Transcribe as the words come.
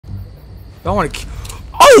I want to.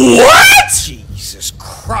 Oh, what? Jesus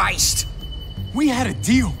Christ! We had a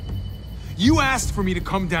deal. You asked for me to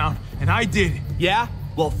come down, and I did. Yeah?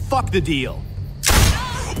 Well, fuck the deal.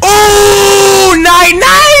 Oh, night.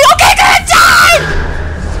 Okay, good time.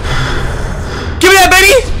 Give me that,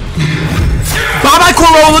 baby. Bye-bye,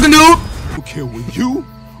 cornrow looking dude. I don't care what you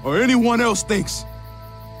or anyone else thinks.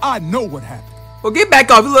 I know what happened. Well, get back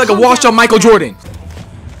up. You look like a washed-up Michael Jordan.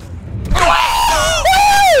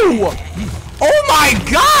 Oh my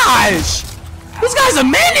gosh! This guy's a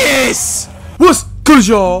menace! What's good,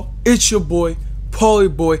 y'all? It's your boy,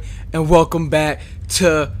 Paulie Boy, and welcome back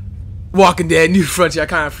to Walking Dead New Frontier. I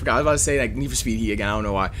kind of forgot. I was about to say like Need for Speed Heat again. I don't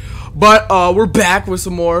know why. But we're back with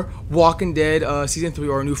some more Walking Dead Season 3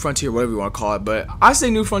 or New Frontier, whatever you want to call it. But I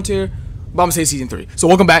say New Frontier, but I'm going to say Season 3. So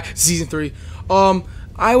welcome back to Season 3.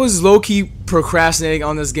 I was low-key procrastinating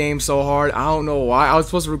on this game so hard. I don't know why. I was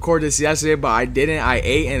supposed to record this yesterday, but I didn't. I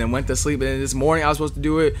ate and then went to sleep. And then this morning I was supposed to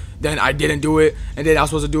do it. Then I didn't do it. And then I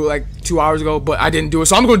was supposed to do it like 2 hours ago, but I didn't do it.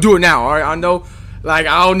 So I'm going to do it now, all right? I know, like,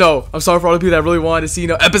 I don't know. I'm sorry for all the people that really wanted to see,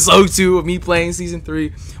 episode 2 of me playing Season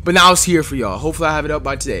 3. But now it's here for y'all. Hopefully I have it up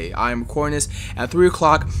by today. I am recording this at 3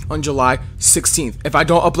 o'clock on July 16th. If I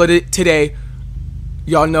don't upload it today,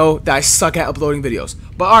 y'all know that I suck at uploading videos.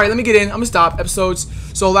 But alright, let me get in. I'm gonna stop episodes.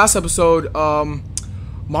 So last episode,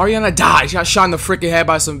 Mariana died. She got shot in the freaking head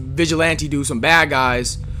by some vigilante dudes, some bad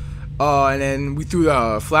guys. And then we threw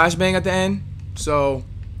a flashbang at the end. So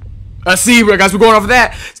let's see, guys. We're going off of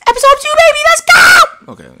that. It's episode 2, baby. Let's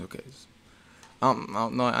go. Okay.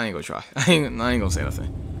 No, I ain't gonna try. I ain't gonna say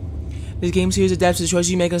nothing. This game series adapts to the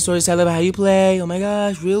choices you make in the story to tell about how you play. Oh my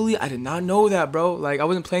gosh, really? I did not know that, bro. Like, I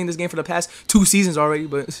wasn't playing this game for the past 2 seasons already,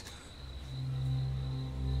 but...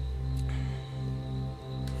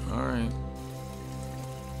 Alright.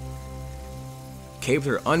 Cave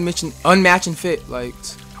with her unmatched and fit, like...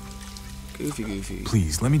 Goofy.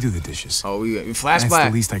 Please, let me do the dishes. Oh, we flashback. That's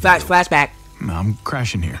the least I can do. Flashback. No, I'm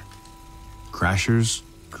crashing here. Crashers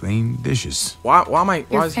clean dishes. Why am I...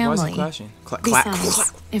 Your why is family. it clashing?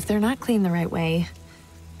 Besides, if they're not clean the right way,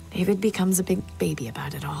 David becomes a big baby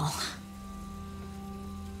about it all.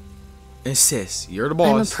 Insist. You're the boss.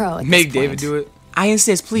 I'm a pro at Make this David point. do it. I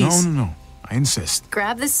insist, please. No. I insist.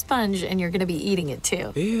 Grab this sponge and you're gonna be eating it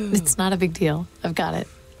too. Ew. It's not a big deal. I've got it.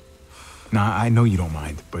 Nah, I know you don't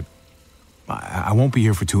mind, but I won't be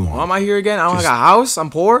here for too long. Why am I here again? I don't Just- have a house. I'm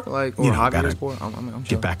poor. Like, or Javier Javier is is poor. I'm Get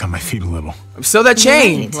chill. back on my feet a little. I'm still that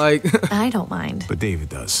chain. Right. Like, I don't mind. But David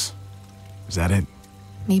does. Is that it?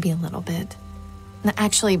 Maybe a little bit. No,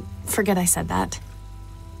 actually, forget I said that.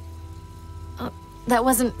 That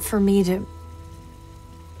wasn't for me to...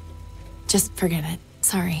 Just forget it.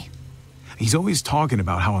 Sorry. He's always talking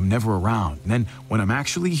about how I'm never around. And then when I'm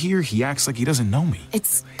actually here, he acts like he doesn't know me.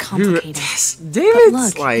 It's complicated. But David's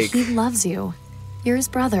look, like, he loves you. You're his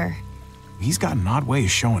brother. He's got an odd way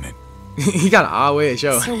of showing it. he got an odd way to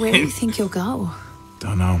show. So where do you think you'll go?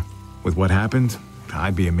 Don't know. With what happened,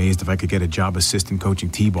 I'd be amazed if I could get a job assistant coaching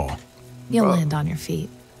T-ball. You'll land on your feet.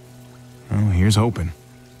 Well, here's hoping.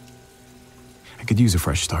 I could use a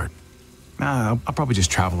fresh start. I'll probably just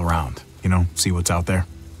travel around, see what's out there.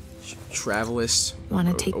 Travelist. Want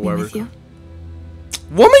to take me whatever. with you?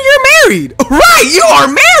 Woman, you're married. Right, you are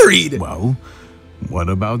married. Well, what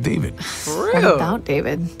about David? For What real. about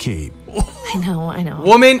David? Kate, I know.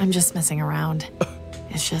 Woman. I'm just messing around.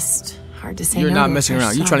 It's just hard to say You're no not to a messing fresh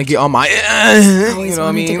around. You're start. trying to get on my. Always You know what I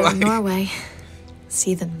wanted mean? to go Like, to Norway,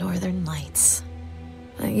 see the northern lights.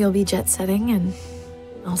 You'll be jet setting, and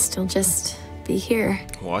I'll still just be here.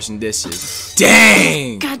 washing dishes.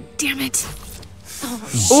 Dang. God damn it!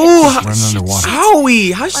 Ooh, running underwater.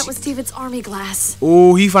 Howie. How That was David's army glass.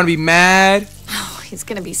 Ooh, he finna be mad. Oh, he's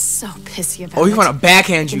gonna be so pissy about Oh, he it. finna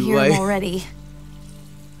backhand I can you. hear Like, him already.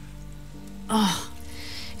 Oh,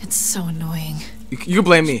 it's so annoying. you can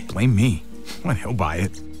blame me. Blame me. Well, he'll buy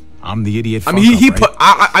it. I'm the idiot. I mean, he fuck-up, put.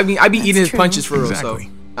 right? I mean, I be eating his true. punches for real. Exactly. So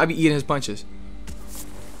I be eating his punches.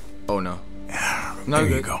 Oh no. No, There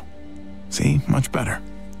you're you good. go. See, much better.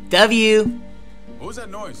 W. What was that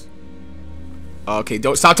noise? Okay,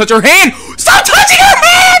 don't stop touching her hand. Stop touching her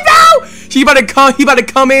hand, bro. He about to come. He about to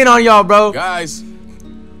come in on y'all, bro. Guys,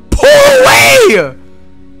 Pull away.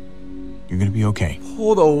 you're gonna be okay.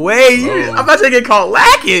 Pull away. I'm about to get caught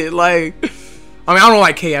lacking. Like, I mean, I don't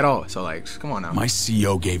like K at all. So like, come on now. My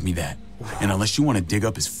CEO gave me that. And unless you want to dig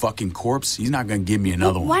up his fucking corpse, he's not gonna give me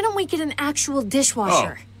another one. Why don't we get an actual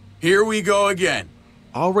dishwasher? Here we go again.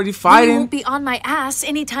 Already You fighting. won't be on my ass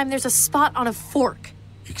anytime there's a spot on a fork.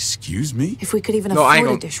 Excuse me? If we could even No, afford I ain't a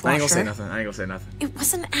gonna dishwasher. say nothing. I ain't gonna say nothing. It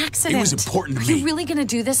was an accident. It was important to Are me. you really gonna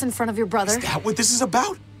do this in front of your brother? Is that what this is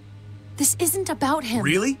about? This isn't about him.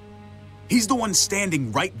 Really? He's the one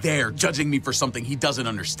standing right there, judging me for something he doesn't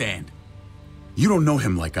understand. You don't know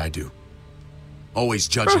him like I do. Always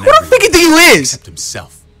judging Who the fuck you think you is? except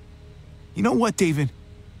himself. You know what, David?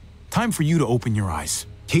 Time for you to open your eyes.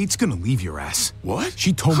 Kate's gonna leave your ass. What?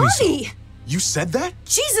 She told me so. Javi! You said that?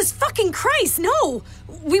 Jesus fucking Christ, no!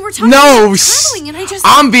 We were talking No, about traveling and I just...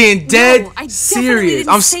 I'm being dead No, I serious. definitely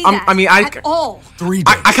didn't say that I mean, at all. 3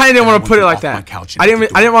 days. I kind of didn't want to put it like off my that. couch I and didn't. out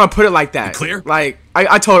the I didn't door. want to put it like that. You clear? Like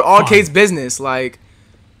I told all Fine. Kate's business. Like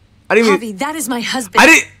I didn't even. Javi, that is my husband. I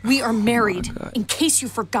didn't- We are married, in case you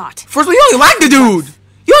forgot. First of all, you don't even like the dude.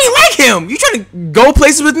 You don't even like him. You trying to go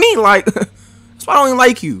places with me? Like that's why I don't even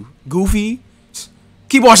like you, Goofy.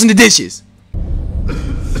 Keep washing the dishes.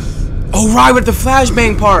 Oh right, with the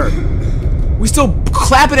flashbang part. We still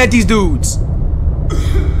clapping at these dudes.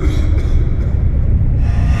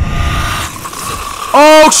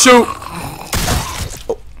 Oh shoot.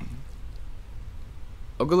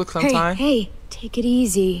 Oh, good look, Clementine. Hey, take it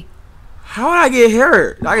easy. How did I get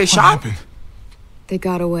hurt? Did I get What shot? happened? They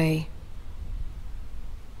got away.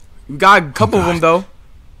 We got a couple of them though.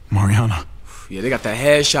 Mariana. Yeah, they got that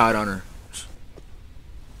headshot on her.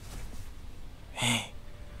 Hey.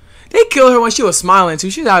 They killed her when she was smiling too.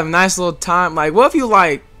 She was having a nice little time. Like, what if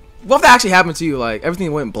that actually happened to you? Like,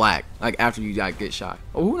 everything went black. Like, after you get shot.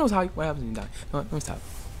 Oh, who knows what happens when you die? No, let me stop.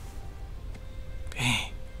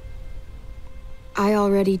 Dang. I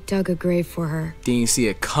already dug a grave for her. Didn't see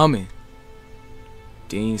it coming.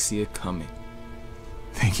 Didn't see it coming.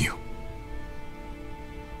 Thank you.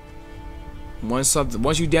 Once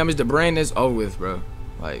you damage the brain, it's over with, bro.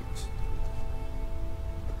 Like,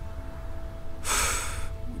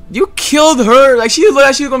 you killed her. Like, she looked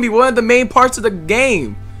like she was gonna be one of the main parts of the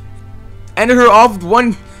game. Ended her off with one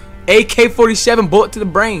AK-47 bullet to the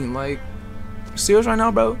brain. Like, you serious right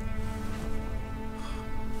now, bro?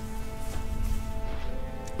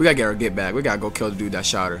 We gotta get her get back. We gotta go kill the dude that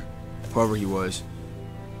shot her, whoever he was.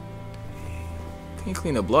 Can you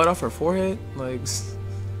clean the blood off her forehead? Like.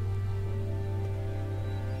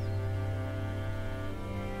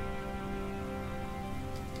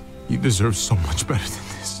 You deserve so much better than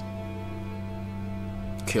this.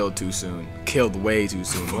 Killed too soon. Killed way too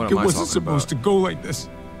soon. What It am I wasn't talking about? supposed to go like this.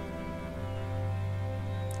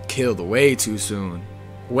 Killed way too soon.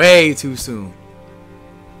 Way too soon.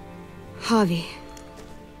 Javi,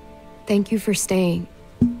 thank you for staying.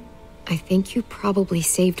 I think you probably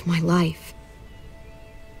saved my life.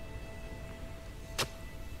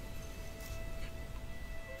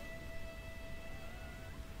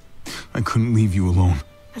 I couldn't leave you alone.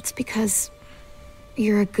 That's because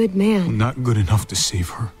you're a good man. Not good enough to save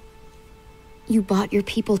her. You bought your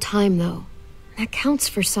people time, though. That counts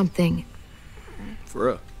for something. For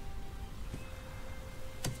real.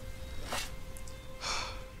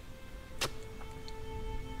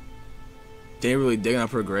 They really digging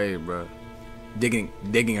up her grave, bro. Digging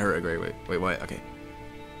her a grave. Wait, what? Okay.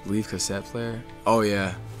 Leave cassette player? Oh,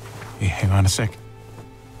 yeah. Hey, hang on a sec.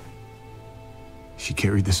 She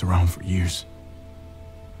carried this around for years.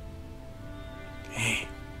 Dang.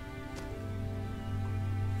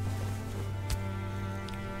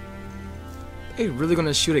 They really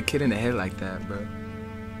gonna shoot a kid in the head like that, bro?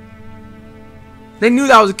 They knew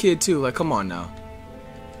that was a kid too. Like, come on now.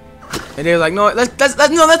 And they were like, no, let's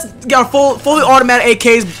get our fully automatic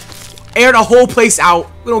AKs, air the whole place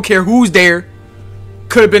out. We don't care who's there.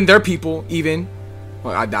 Could have been their people, even.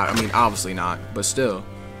 Well, I doubt. I mean, obviously not, but still.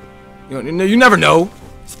 You never know.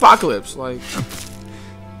 It's apocalypse, like.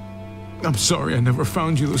 I'm sorry I never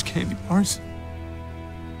found you those candy bars.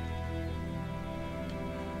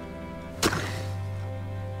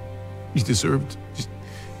 You deserved just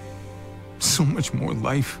so much more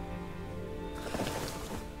life.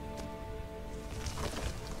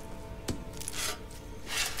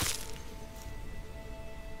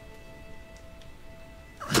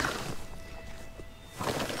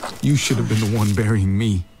 You should have been the one burying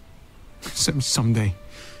me. Someday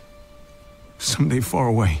far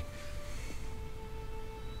away.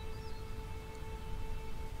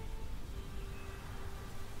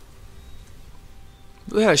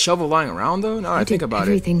 They had a shovel lying around though. Now that I think about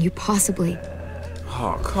it. Everything you possibly.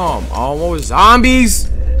 Oh, come on. What was zombies?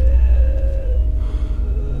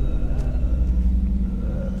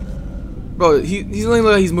 Bro, he's only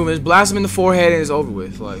like he's moving. Just blast him in the forehead and it's over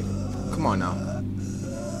with. Like, come on now.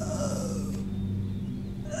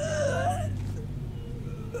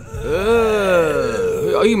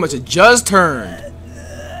 Oh, he must have just turned.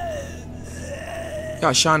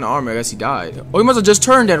 Got shot in the arm. I guess he died. Oh, he must have just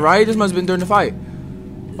turned then, right? This must have been during the fight.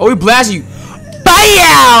 Oh, he blasted you.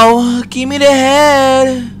 Bow! Give me the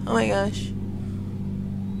head. Oh my gosh.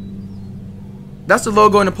 That's the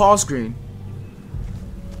logo in the pause screen.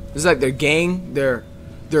 This is like their gang, their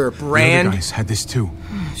The brand. other guys had this too.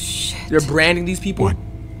 They're branding these people. What?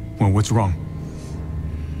 Well, what's wrong?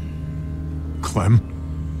 Clem?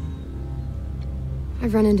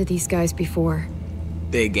 I've run into these guys before.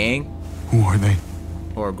 They a gang Who are they?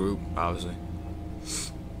 or a group, obviously.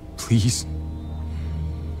 Please?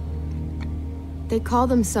 They call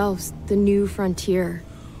themselves the New Frontier.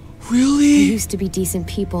 They Really? used to be decent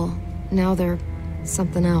people. Now they're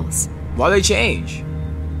something else. Why they change?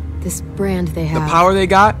 This brand they The have. power they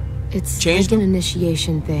got? It's changed like an them?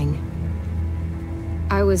 initiation thing.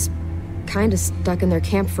 I was kind of stuck in their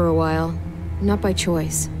camp for a while. Not by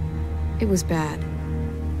choice. It was bad.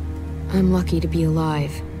 I'm lucky to be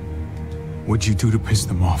alive. What'd you do to piss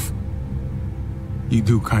them off? You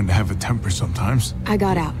do kind of have a temper sometimes. I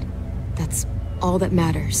got out. That's all that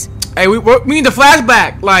matters. Hey, we need the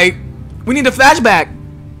flashback. Like, we need the flashback.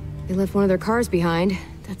 They left one of their cars behind.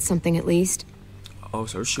 That's something at least. Oh,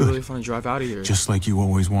 so she really fun to drive out of here. Just like you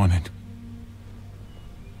always wanted.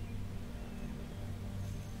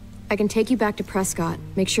 I can take you back to Prescott,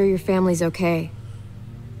 make sure your family's okay.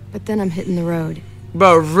 But then I'm hitting the road.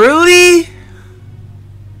 But really?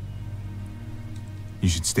 You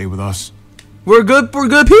should stay with us. We're good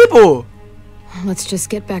people. Let's just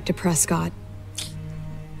get back to Prescott.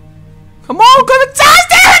 Come on, go to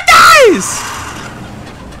Paradise!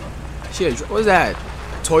 Shit, what is that?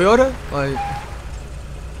 Toyota? Like,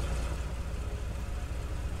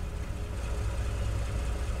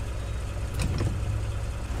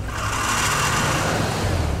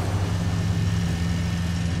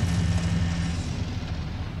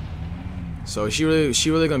 so is she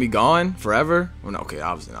really gonna be gone forever? Well, no, okay,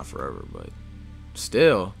 obviously not forever, but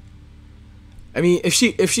still. I mean, if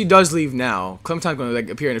she does leave now, Clementine's gonna like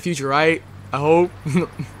appear in the future, right? I hope.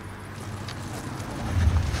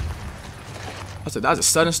 That was a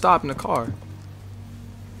sudden stop in the car.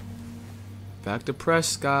 Back to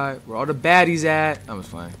Prescott, where all the baddies at. I was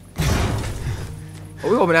fine. Oh,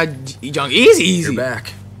 we hoping that Young easy. You're back.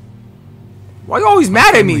 Why you always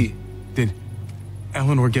mad at me? Did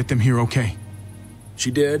Eleanor get them here okay?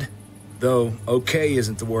 She did. Though, okay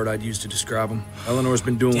isn't the word I'd use to describe them. Eleanor's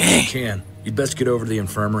been doing what she can. You'd best get over to the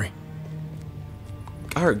infirmary.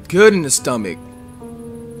 Got her good in the stomach.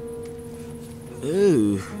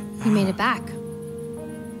 Ooh. You made it back.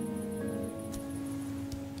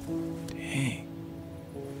 Dang.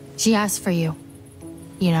 She asked for you.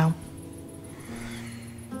 You know.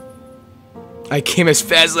 I came as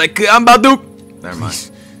fast as I could. I'm about to. Never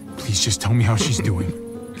mind. Please just tell me how she's doing.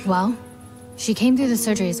 Well, she came through the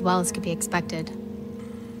surgery as well as could be expected.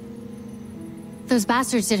 Those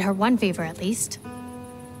bastards did her one favor at least.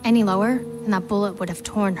 Any lower, and that bullet would have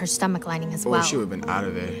torn her stomach lining as well. Oh, she would have been out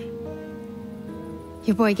of there.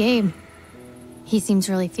 Your boy Gabe. He seems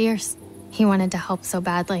really fierce. He wanted to help so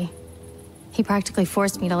badly. He practically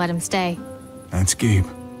forced me to let him stay. That's Gabe.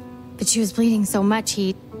 But she was bleeding so much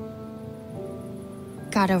he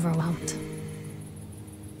got overwhelmed.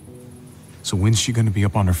 So when's she gonna be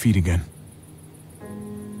up on her feet again?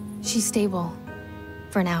 She's stable.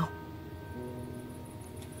 For now.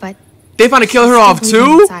 But They about to kill her off still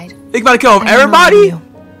bleeding too? inside. They about to kill off I don't know about everybody? you.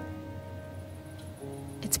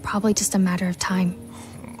 It's probably just a matter of time.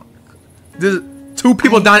 There's 2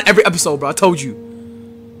 people dying every episode, bro. I told you.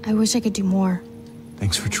 I wish I could do more.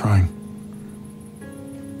 Thanks for trying.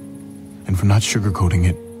 And for not sugarcoating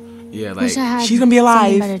it. Yeah, like, Wish I had she's gonna be something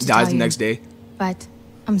alive. better to Dies tell the you. next day. But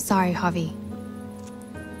I'm sorry, Javi.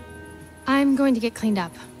 I'm going to get cleaned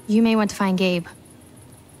up. You may want to find Gabe.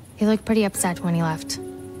 He looked pretty upset when he left.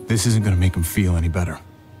 This isn't gonna make him feel any better.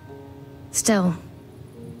 Still,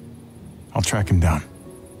 I'll track him down.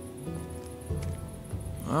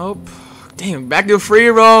 Oh, damn, back to free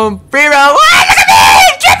roam. Free roam. What? Look at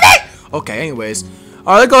me! Tripping! Okay, anyways.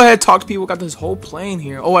 Alright, let's go ahead and talk to people. Got this whole plane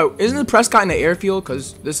here. Oh, wait, isn't the Prescott in the airfield?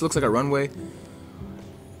 Because this looks like a runway.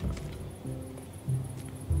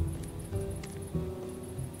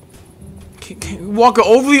 Walk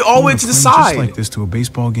all the way to the side. Just like this to a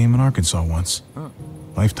baseball game in Arkansas once.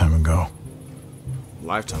 Lifetime ago.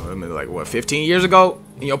 Lifetime. I mean, like, what, 15 years ago?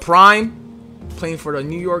 In your prime? Playing for the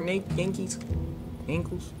New York Yankees?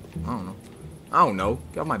 Ankles? I don't know.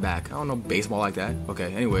 Get off my back. I don't know baseball like that.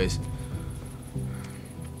 Okay, anyways.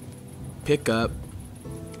 Pick up.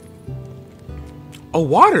 Oh,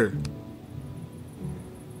 water.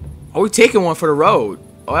 Oh, we're taking one for the road.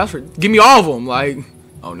 Oh, that's for... Give me all of them. Like...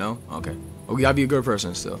 Oh, no? Okay. Oh, we gotta be a good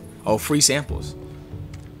person still. Oh, free samples.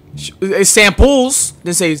 It's samples.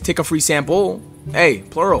 Didn't say take a free sample. Hey,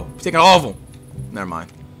 plural. We're taking all of them. Never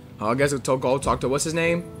mind. I guess we'll go talk to... What's his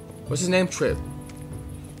name? What's his name?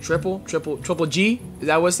 Triple G? Is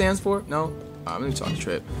that what it stands for? No? I'm gonna talk to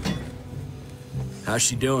Trip. How's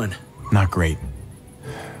she doing? Not great.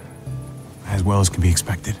 As well as can be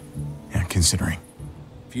expected. Yeah, considering.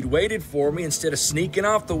 If you'd waited for me instead of sneaking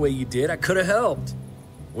off the way you did, I could have helped.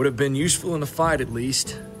 Would have been useful in the fight, at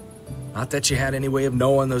least. Not that you had any way of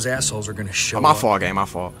knowing those assholes are gonna show up. My fault, gang. My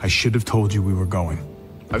fault. I should have told you we were going.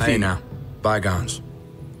 Hey now, bygones.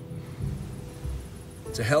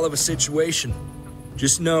 It's a hell of a situation.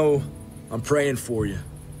 Just know I'm praying for you.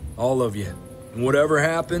 All of you. And whatever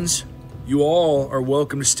happens, you all are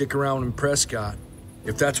welcome to stick around in Prescott.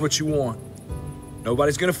 If that's what you want.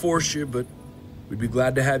 Nobody's gonna force you, but we'd be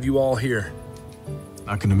glad to have you all here.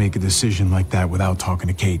 Not gonna make a decision like that without talking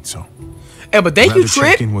to Kate, so... Hey, but thank you,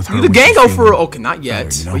 Trip. You the gang go for... Okay, not yet.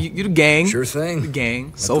 Better, you know? But you the gang. Sure thing. The gang.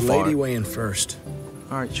 Let So the far. lady weigh in first.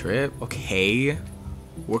 Alright, Trip. Okay.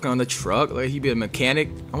 Working on the truck. Like, he be a mechanic.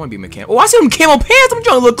 I want to be a mechanic. Oh, I see him camo pants. I'm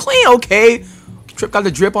trying to look clean. Okay. Trip got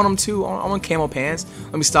the drip on him, too. I want camo pants.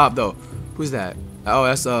 Let me stop, though. Who's that? Oh,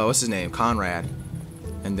 that's, what's his name? Conrad.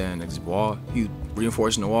 And then this wall. He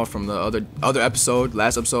reinforcing the wall from the other episode,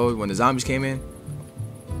 last episode, when the zombies came in.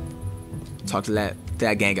 Talk to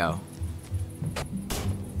that gang out.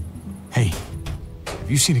 Hey,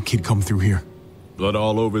 have you seen a kid come through here? Blood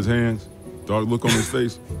all over his hands, dark look on his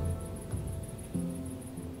face.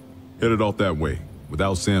 Headed off that way,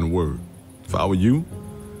 without saying a word. If I were you,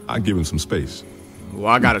 I'd give him some space. Well,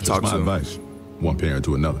 I gotta Just talk my to him. advice. One parent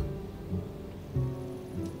to another.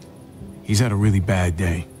 He's had a really bad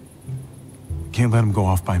day. Can't let him go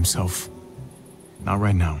off by himself. Not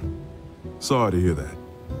right now. Sorry to hear that.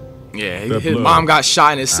 Yeah, That his blood. mom got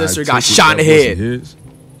shot and his sister I got take it shot in the that wasn't head. his.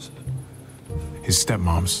 His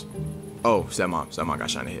stepmom's. Oh, stepmom got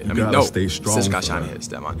shot in the head. You I mean, gotta no, stay strong sister got for shot in the her. head.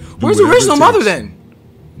 Stepmom. Do Where's the whatever it original mother takes. then?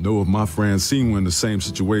 Know if my Francine were in the same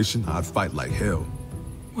situation, I'd fight like hell.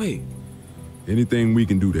 Wait, Anything we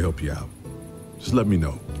can do to help you out, just let me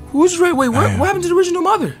know. who's right? Wait, what happened to the original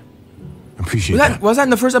mother? Appreciate Was that in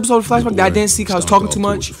the first episode of Flashback that I didn't see because I was talking too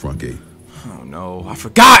much? The front gate. Oh no, I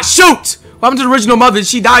forgot. Shoot! What happened to the original mother? Did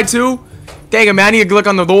she die too? Dang it, man! I need to look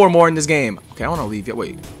on the door more in this game. Okay, I want to leave. Yeah,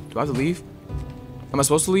 wait, do I have to leave? Am I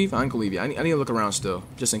supposed to leave? I ain't gonna leave yet. I need to look around still,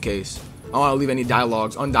 just in case. I don't want to leave any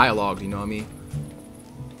dialogues undialogued. You know what I mean?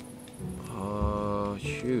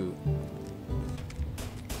 Shoot.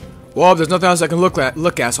 Well, there's nothing else I can look at,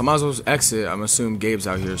 so I might as well just exit. I'm assuming Gabe's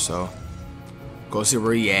out here, so go see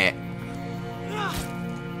where he at.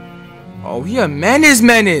 Oh, he a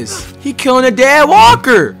menace. He killing a dead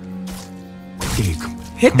walker. Gabe,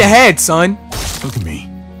 Hit the head, son. look at me.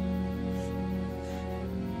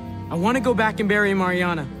 I want to go back and bury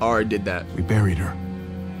Mariana. Already did that. We buried her.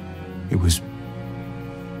 It was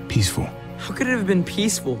peaceful. How could it have been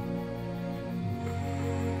peaceful?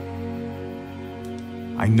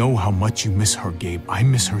 I know how much you miss her, Gabe. I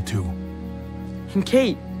miss her too. And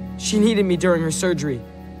Kate, she needed me during her surgery.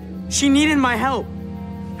 She needed my help.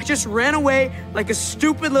 I just ran away like a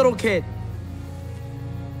stupid little kid.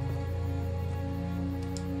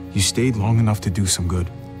 You stayed long enough to do some good.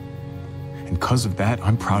 And because of that,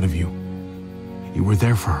 I'm proud of you. You were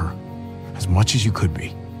there for her, as much as you could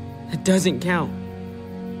be. It doesn't count.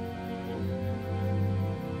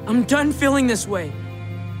 I'm done feeling this way.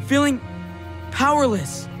 Feeling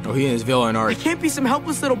powerless. Oh, he and his villain I already. can't be some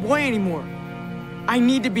helpless little boy anymore. I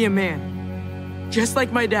need to be a man. Just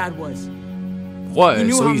like my dad was. What? He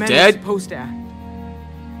knew So how he's men dead? are supposed to act.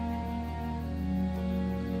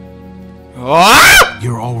 Ah!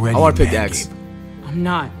 You're already I want to pick the man, X. Gabe. I'm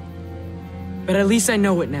not. But at least I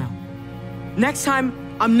know it now. Next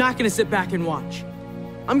time, I'm not gonna sit back and watch.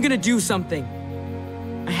 I'm gonna do something.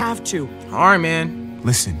 I have to. All right, man.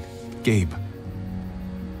 Listen, Gabe.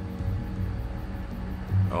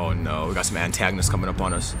 Oh no, we got some antagonists coming up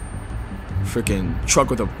on us. Freaking truck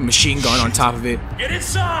with a machine gun on top of it. Get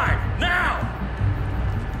inside, now!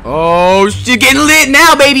 Oh, shit, getting lit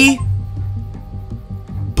now, baby.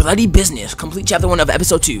 Bloody business. Complete chapter 1 of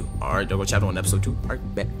episode 2. All right, don't go chapter 1, episode 2. All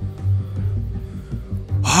right, bet.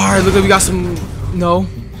 All right, look like we got some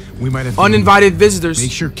We might have to uninvited visitors.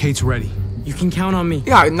 Make sure Kate's ready. You can count on me.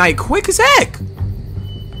 Yeah, night quick as heck.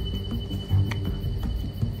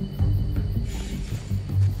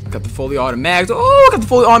 Got the fully automatic. Oh, got the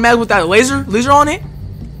fully automatic with that laser on it.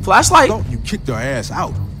 Flashlight. Thought you kicked our ass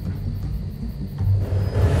out.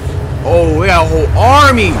 Oh, we got a whole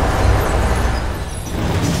army.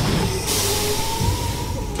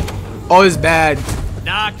 Oh, it's bad.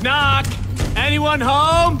 Knock, knock. Anyone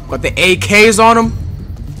home? Got the AKs on them.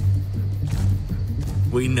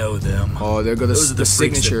 We know them. Oh, there goes Those are the the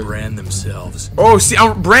freaks that signature. brand themselves. Oh, see,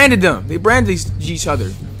 I branded them. They branded each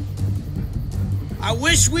other. I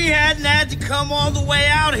wish we hadn't had to come all the way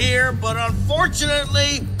out here, but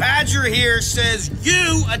unfortunately, Badger here says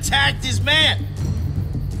you attacked his man.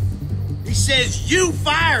 He says you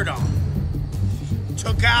fired on him.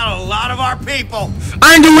 Took out a lot of our people.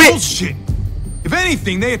 I didn't do it! Bullshit! If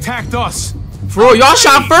anything, they attacked us. For real, y'all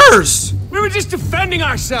shot first! We were just defending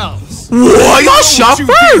ourselves. What? Y'all shot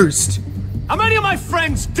first! How many of my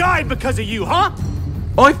friends died because of you, huh?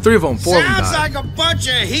 Only 3 of them, 4 of them Sounds died. like a bunch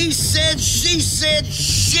of he said, she said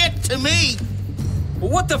shit to me.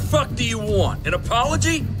 Well, what the fuck do you want? An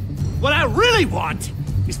apology? What I really want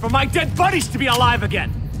is for my dead buddies to be alive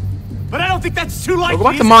again. But I don't think that's too likely. Bro, go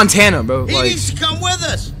back to Montana, bro. He Like, needs to come with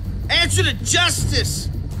us. Answer to justice.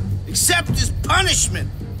 Accept his punishment.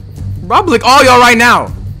 bro, I'll lick all y'all right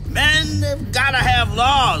now. Men have gotta have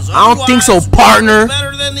laws. I don't think so, otherwise, partner. we're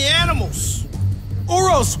better than the animals. Or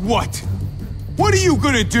else what? What are you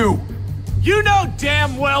gonna do? You know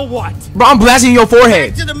damn well what. Bro, I'm blasting your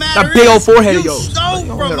forehead. To the matter That big old is, forehead of you yours. stole You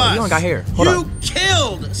from us. don't got hair. Hold you on.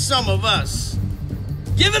 killed some of us.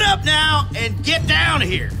 Give it up now and get down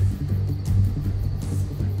here.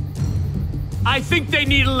 I think they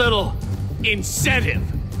need a little incentive.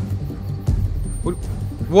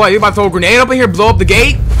 What, you about to throw a grenade up in here, blow up the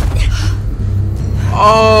gate?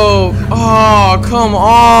 Oh, come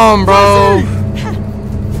on, bro.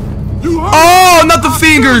 Oh, not the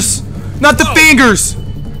fingers. Not the fingers.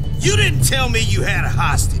 You didn't tell me you had a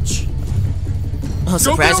hostage. Oh,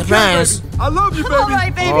 surprise, surprise. I love you, baby. All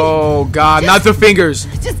right, baby. Oh, God, not the fingers.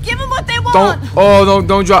 Just give them what they want.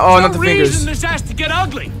 Don't drop. Oh, not the No reason fingers. this has to get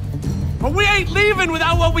ugly. But we ain't leaving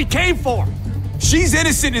without what we came for. She's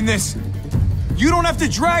innocent in this. You don't have to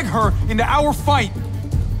drag her into our fight.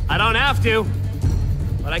 I don't have to.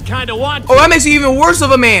 But I kinda want to. Oh, that makes you even worse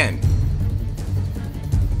of a man.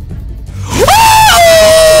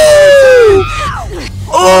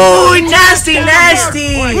 Oh, nasty,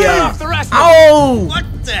 nasty. Oh. What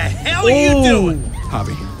the hell are you doing?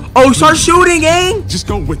 Javi, Oh, start shooting, gang. just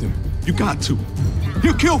go with him. You got to.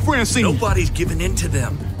 He'll kill Francine. Nobody's giving in to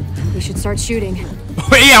them. We should start shooting.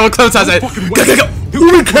 Yeah, what close I said.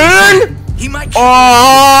 We can. He might.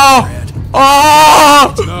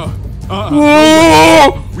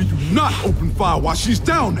 We do not open fire while she's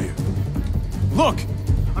down there. Look,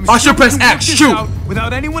 I'm I should press we can work X, this shoot. out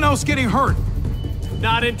without anyone else getting hurt.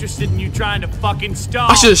 Not interested in you trying to fucking stop.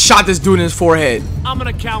 I should have shot this dude in his forehead. I'm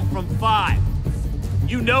gonna count from 5.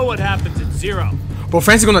 You know what happens at 0. Bro,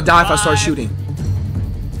 Frank's gonna die if I start 5, shooting.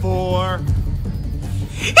 4.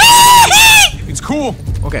 It's cool.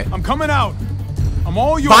 Okay. I'm coming out. I'm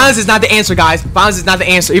all yours. Violence is not the answer, guys. Violence is not the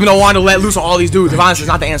answer. Even though I wanted to let loose on all these dudes, violence is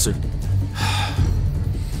not the answer. I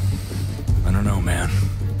don't know, man.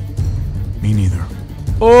 Me neither.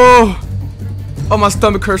 Oh, my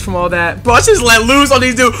stomach hurts from all that. Bro, I just let loose on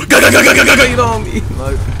these dudes. You know what I mean?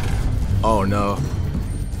 Like, oh no.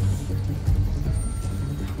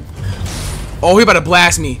 Oh, he about to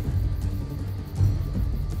blast me.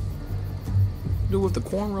 Dude with the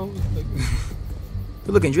cornrows. Like,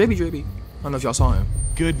 good looking, drapey. I don't know if y'all saw him.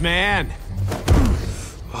 Good man.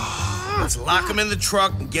 Let's lock him in the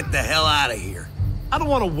truck and get the hell out of here. I don't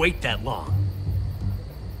want to wait that long.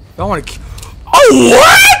 Y'all want to? Oh,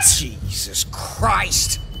 what? Jesus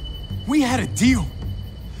Christ! We had a deal.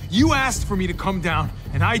 You asked for me to come down,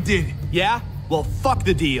 and I did. Yeah? Well, fuck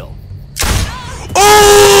the deal.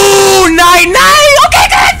 Oh, night. Okay,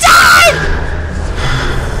 good time.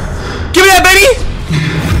 Give me that, baby.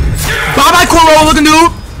 Bye-bye, cornrow looking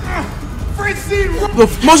dude. The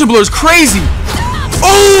motion blur is crazy.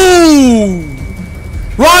 Oh!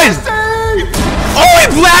 Run! Oh, he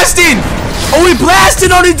blasted! Oh, he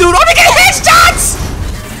blasted on this dude! Oh, they get headshots!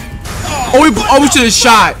 Oh, we should have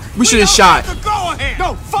shot. We should have shot. Go ahead.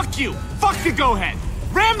 No, fuck you. Fuck the go ahead.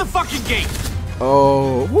 Ram the fucking gate.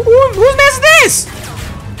 Oh, whose mess is this?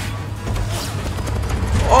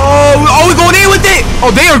 Oh, we going in with it?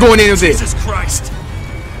 Oh, they are going in with it. Jesus Christ.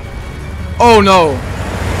 Oh no.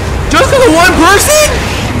 Just for the one person?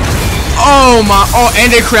 Oh my, oh,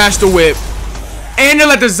 and they crashed the whip. And they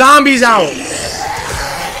let the zombies out.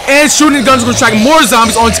 And shooting guns will attract more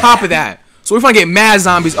zombies on top of that. So we're gonna get mad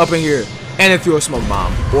zombies up in here. And then threw a smoke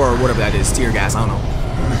bomb. Or whatever that is, tear gas, I don't know.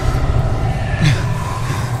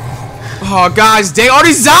 Oh guys, they are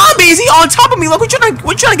these zombies! He on top of me, like what you trying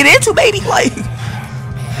to get into, baby? Like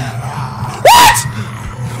what?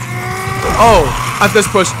 Oh, I just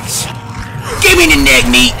pushed. Give me the neck,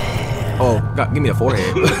 meat. Oh, God, give me the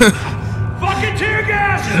forehead. Fucking tear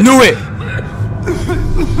gas! Knew it.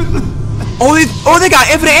 Oh, they got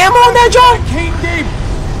infinite ammo on that joint? King Gabe,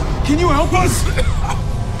 can you help us?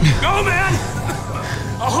 Go, man!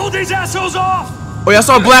 I'll hold these assholes off! Oh, y'all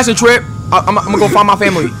saw a blasting trip. I'm gonna go find my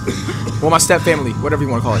family. Or my step family, whatever you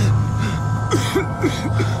want to call it.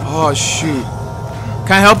 Oh shoot.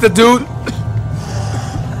 Can I help the dude?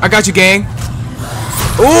 I got you, gang.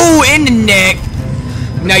 Ooh, in the neck.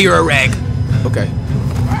 Now you're a wreck. Okay.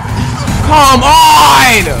 Come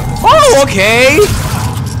on! Oh, okay.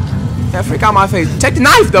 Yeah, freak out my face. Take the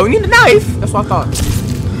knife, though. You need the knife. That's what I thought.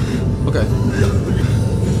 Okay.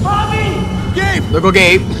 Bobby! Gabe! There go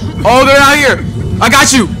Gabe. Oh, they're out here. I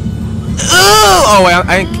got you. Oh, wait,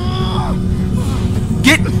 I ain't.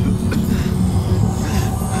 Get.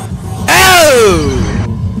 Oh!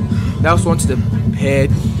 That was one to the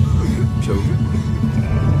head. Choke.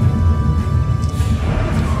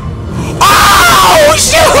 Oh,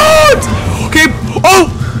 shoot! Okay. Oh!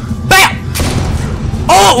 Bam!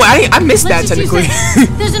 Oh, wait, I missed that technically.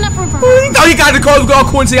 There's enough room for her. Oh, he got the car. Go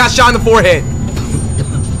cool until he got shot in the forehead.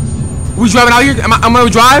 We driving out here? Am I gonna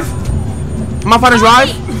drive? Am I finna drive?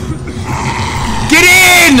 Get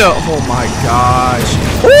in! Oh my gosh.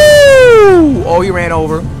 Woo! Oh, he ran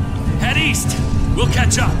over. Head east. We'll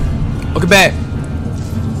catch up. Okay, bet.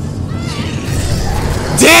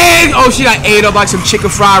 Dang! Oh, she got ate up like some chicken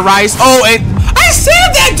fried rice. Oh, and I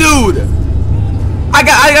saved that dude. I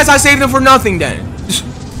guess I saved him for nothing then.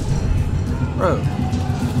 Bro.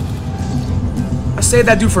 I saved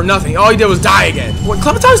that dude for nothing. All he did was die again. What?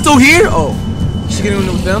 Clementine's still here? Oh, she's getting in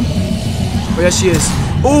with them. Oh, yes, she is.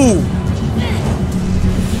 Ooh.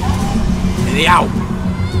 And they out.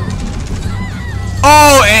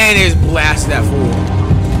 Oh, and it's blasted that fool.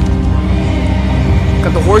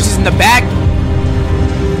 Got the horses in the back.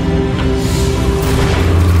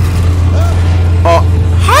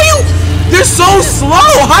 How you? They're so slow.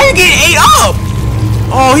 How you getting ate up?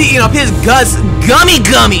 Oh, he eating up his guts. Gummy.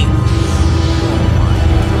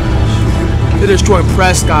 They're destroying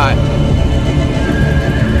Prescott.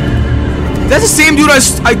 That's the same dude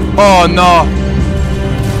oh no.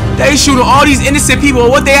 They shooting all these innocent people.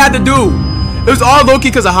 What they had to do? It was all low-key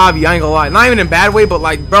because of Javi. I ain't gonna lie. Not even in a bad way, but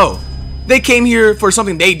like, bro, they came here for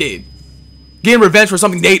something they did. Getting revenge for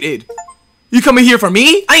something they did. You coming here for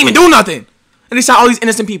me? I ain't even do nothing. And they shot all these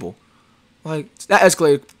innocent people. Like, that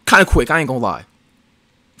escalated kind of quick. I ain't gonna lie.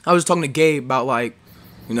 I was talking to Gabe about, like,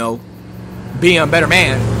 you know, being a better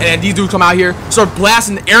man. And then these dudes come out here, start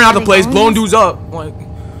blasting, airing out the place, blowing dudes up. I'm like,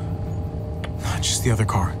 just the other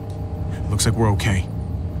car. Looks like we're okay.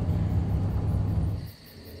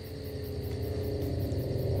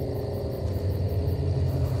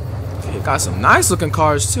 It got some nice looking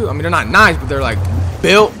cars too. I mean, they're not nice, but they're like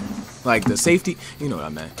built, like the safety. You know what I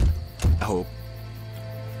meant. I hope.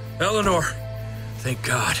 Eleanor, thank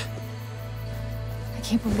God. I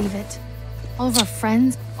can't believe it. All of our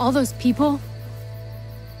friends, all those people.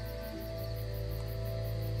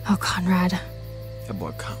 Oh, Conrad. That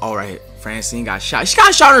boy, all right. Francine got shot. She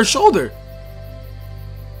got shot in her shoulder.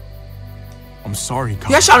 I'm sorry, Conrad.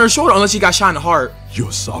 He got shot in her shoulder, unless he got shot in the heart.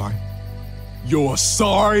 You're sorry? You're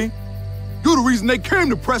sorry? You're the reason they came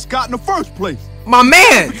to Prescott in the first place. My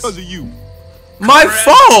man. Because of you. My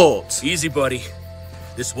fault. Easy, buddy.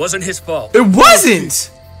 This wasn't his fault. It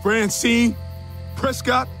wasn't. Francine,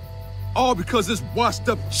 Prescott, all because this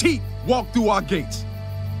washed-up cheat walked through our gates.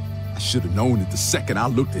 I should have known it the second I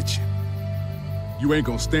looked at you. You ain't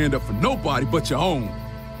gonna stand up for nobody but your own.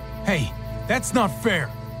 Hey, that's not fair.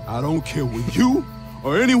 I don't care what you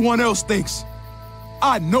or anyone else thinks.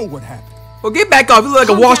 I know what happened. Well, get back up. You look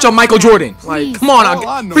like a washed-up Michael Jordan. Like, come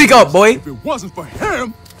on, freak up, boy. If it wasn't for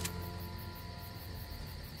him.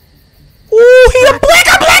 Ooh, he a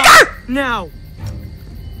blinker! Now.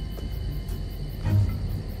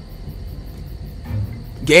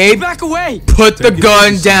 Gabe, back away. Put the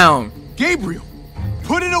gun down. Gabriel,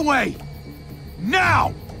 put it away.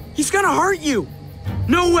 Now. He's gonna hurt you.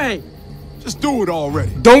 No way. Just do it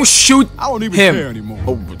already. Don't shoot him. I don't even care anymore.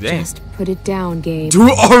 Oh, damn. Just put it down, Gabe. Do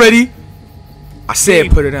it already? I said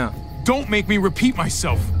Gabe, put it down. Don't make me repeat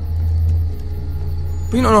myself.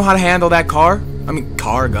 But you don't know how to handle that car? I mean,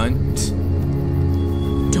 gun.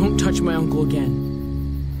 Don't touch my uncle again.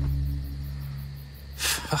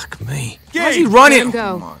 Fuck me. Why is he running? Let him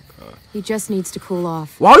go. Oh my God. He just needs to cool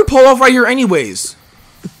off. Why would we pull off right here anyways?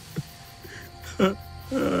 But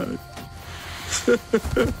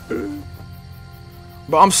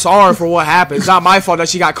I'm sorry for what happened. It's not my fault that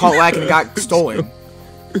she got caught lacking and got stolen.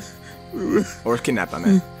 Or kidnapped, I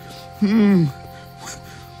mean.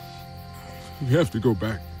 We have to go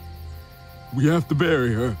back. We have to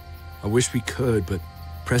bury her. I wish we could, but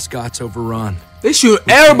Prescott's overrun. They shoot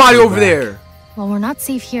everybody over there. Well, we're not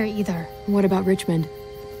safe here either. What about Richmond?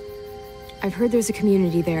 I've heard there's a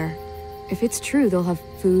community there. If it's true, they'll have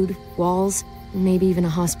food, walls, maybe even a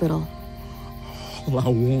hospital. All I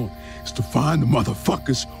want is is to find the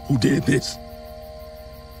motherfuckers who did this.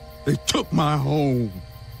 They took my home.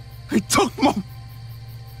 They took my...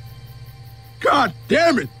 God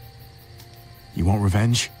damn it! You want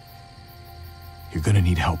revenge? You're gonna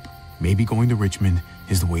need help. Maybe going to Richmond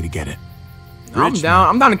is the way to get it. I'm down.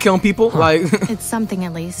 I'm down to killing people. Like It's something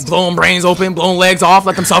at least. blowing brains open, blowing legs off,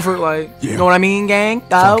 let them suffer. Like, you know what I mean, gang?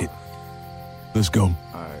 Fuck it. Let's go. All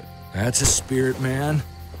right. That's a spirit, man.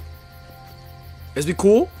 Is we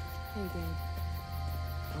cool?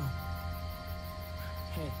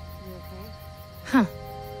 Huh.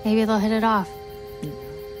 Maybe they'll hit it off.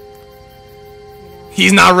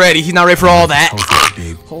 He's not ready. He's not ready for all that.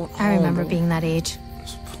 I remember being that age.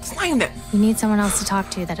 It's not even that. You need someone else to talk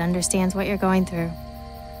to that understands what you're going through.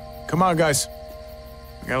 Come on, guys.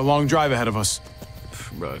 We got a long drive ahead of us.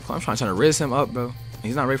 Bro, I'm trying to riz him up, bro.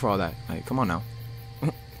 He's not ready for all that. Like, come on now.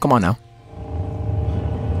 Come on now.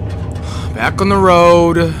 Back on the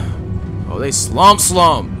road. Oh, they slump.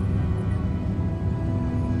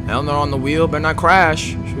 Hell, they're on the wheel. Better not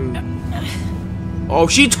crash. Shoot. Oh,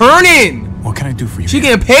 she turning. What can I do for you? She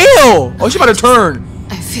getting pale. Oh, she about to turn.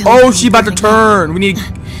 I feel Oh, like she about to turn. We need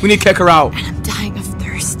to kick her out. I'm dying of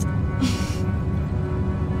thirst.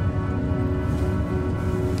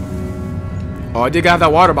 Oh, I did have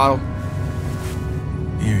that water bottle.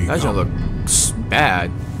 Here you That go. don't look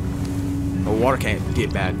bad. The water can't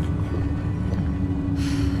get bad.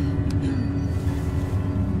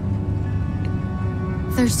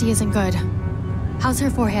 Thirsty isn't good. How's her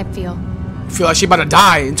forehead feel? Feel like she about to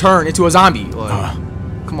die and turn into a zombie. Like,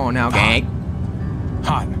 come on now, gang.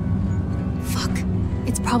 Hot. Fuck.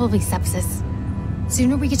 It's probably sepsis.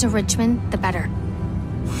 Sooner we get to Richmond, the better.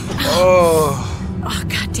 Oh. Oh,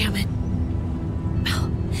 God damn it.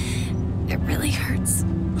 Oh, it really hurts.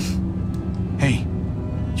 Hey,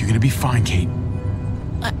 you're gonna be fine, Kate.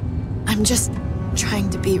 I'm just trying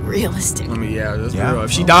to be realistic. I mean, yeah, that's real.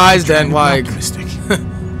 If she dies, then like, I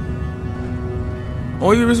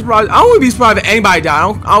wouldn't be surprised. I wouldn't be surprised if anybody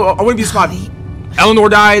died. I wouldn't be surprised if Eleanor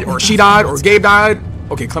died, or she died, or Gabe died.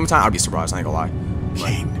 Okay, Clementine, I'd be surprised. I ain't gonna lie.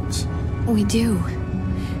 Kate. We do.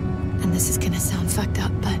 And this is gonna sound fucked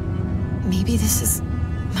up, but maybe this is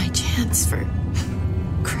my chance for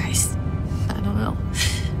Christ. I don't know.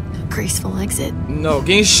 A graceful exit. No,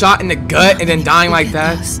 getting shot in the gut and then dying like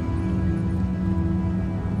that.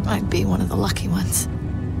 I'd be one of the lucky ones.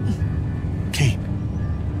 Kate,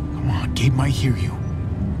 come on. Gabe might hear you.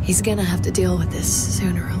 He's gonna have to deal with this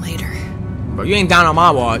sooner or later. Bro, you ain't down on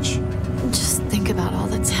my watch. Just think about all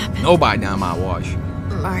that's happened. Nobody down on my watch.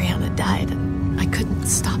 Mariana died, and I couldn't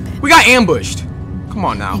stop it. We got ambushed. Come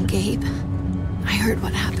on now. And Gabe, I heard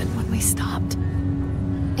what happened when we stopped.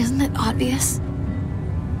 Isn't it obvious?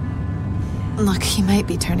 Look, he might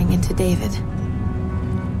be turning into David.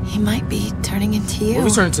 He might be turning into you. If we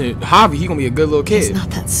turn into Javi, he gonna be a good little kid. He's not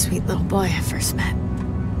that sweet little boy I first met.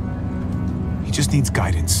 He just needs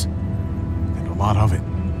guidance. And a lot of it.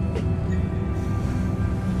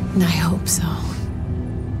 I hope so.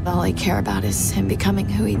 All I care about is him becoming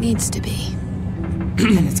who he needs to be.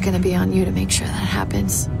 And it's gonna be on you to make sure that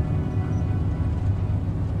happens.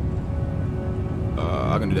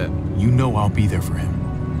 I can do that. You know I'll be there for him.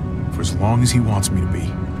 For as long as he wants me to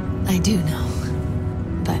be. I do know.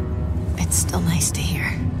 But it's still nice to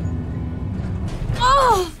hear.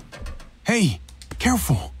 Oh! Hey,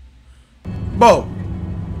 careful. Bro,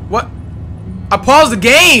 what? I paused the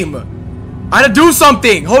game. I had to do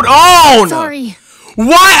something. Hold on. Sorry.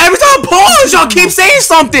 Why? Every time I pause, y'all keep saying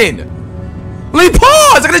something. Let me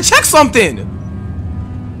pause. I gotta check something.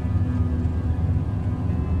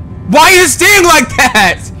 Why is it sting like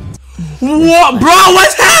that? What, bro?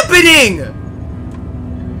 What's happening?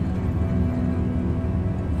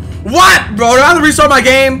 What, bro? Do I have to restart my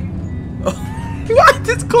game? What?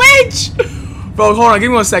 This glitch? Bro, hold on.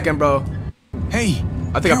 Give me 1 second, bro. Hey.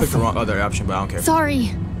 I think I picked the wrong other option, but I don't care.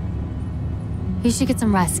 Sorry. You should get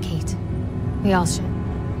some rest, Kate. We all should.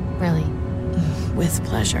 Really. With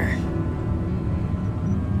pleasure.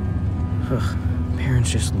 Ugh, parents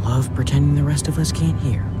just love pretending the rest of us can't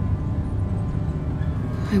hear.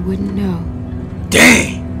 I wouldn't know.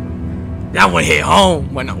 Dang! That one hit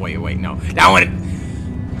home. Well, no, wait, no. That one...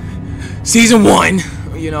 Season 1,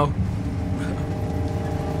 you know.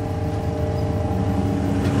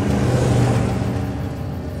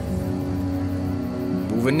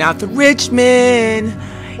 Moving out to Richmond.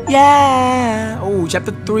 Yeah. Oh,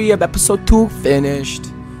 chapter 3 of episode 2 finished.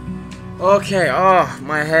 Okay. Oh,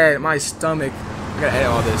 my head, my stomach. I gotta edit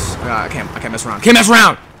all this. I can't mess around. Can't mess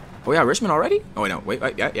around. Oh yeah, Richmond already? Oh wait, no. Wait.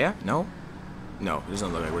 Yeah. No. No, it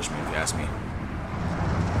doesn't look like Richmond if you ask me.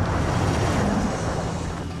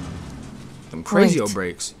 Them crazy old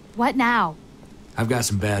breaks. What now? I've got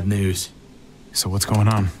some bad news. So what's going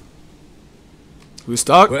on? We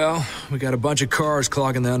stuck? Well, we got a bunch of cars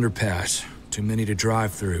clogging the underpass. Too many to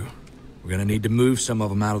drive through. We're gonna need to move some of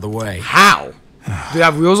them out of the way. How? Do they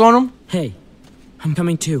have wheels on them? Hey, I'm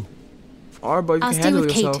coming too. Alright, but you I'll can stay handle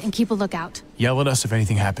with yourself. Kate and keep a lookout. Yell at us if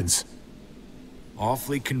anything happens.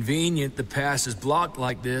 Awfully convenient the pass is blocked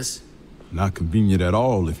like this. Not convenient at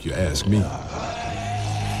all, if you ask me.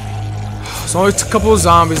 It's only a couple of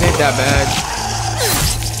zombies, ain't that bad.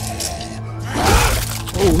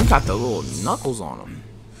 Oh, we got the little knuckles on them.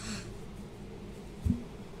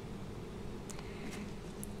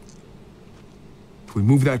 If we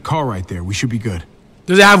move that car right there, we should be good.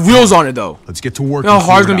 Does it have wheels on it though? Let's get to work. You know how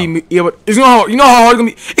hard it's gonna be. Yeah, but you know how hard it's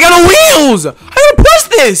gonna be. It got no wheels. How you gonna push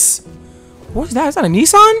this? What's that? Is that a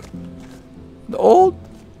Nissan? The old?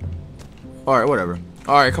 All right, whatever.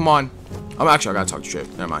 All right, come on. I gotta talk straight.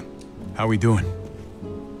 Never mind. How we doing?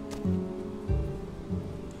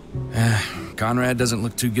 Conrad doesn't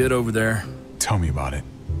look too good over there. Tell me about it.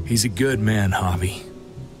 He's a good man, Javi.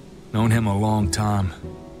 Known him a long time.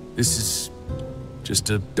 This is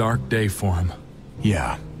just a dark day for him.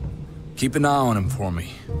 Yeah. Keep an eye on him for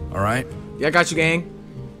me, all right? Yeah, I got you, gang.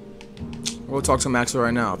 We'll talk to Maxwell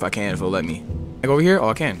right now if I can, if it'll let me. I go over here? Oh,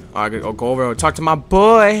 I can. I'll go over and talk to my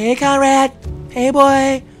boy. Hey, Conrad. Hey,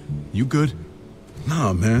 boy. You good?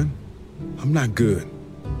 Nah, man. I'm not good.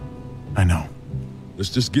 I know. Let's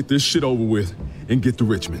just get this shit over with and get to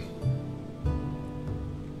Richmond.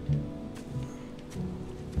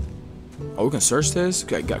 Oh, we can search this?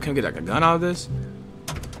 Can we get like a gun out of this?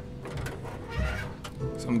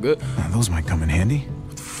 Something good. Those might come in handy.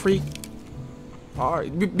 What the freak?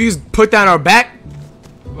 Alright, we just put that on our back?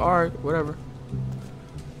 Alright, whatever.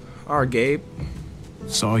 Alright, Gabe.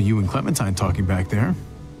 Saw you and Clementine talking back there.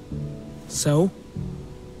 So?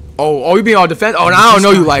 Oh, you being all defense? Oh, now I don't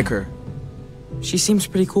know you like her. She seems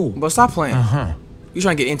pretty cool. But stop playing. Uh-huh. You're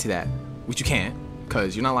trying to get into that, which you can't,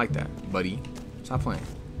 because you're not like that, buddy. Stop playing.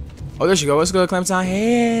 Oh, there she go. Let's go to Clementine.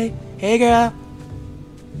 Hey. Hey, girl.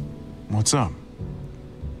 What's up?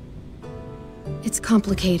 It's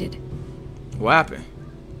complicated. What happened?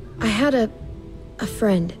 I had a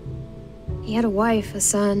friend. He had a wife, a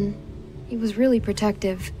son. He was really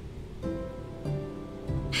protective.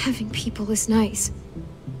 Having people is nice,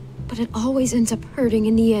 but it always ends up hurting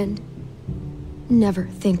in the end. Never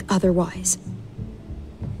think otherwise.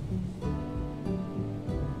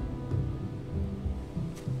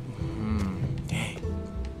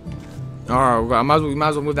 Alright, we might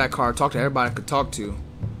as well move that car. Talk to everybody I could talk to.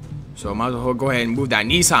 So might as well go ahead and move that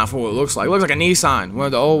Nissan for what it looks like. It looks like a Nissan. One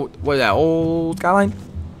of the old, what is that, old Skyline?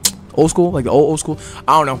 Old school? Like the old school?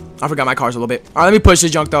 I don't know. I forgot my cars a little bit. Alright, let me push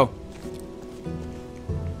this junk though.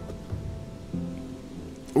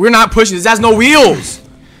 We're not pushing this. That's no wheels.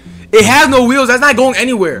 It has no wheels. That's not going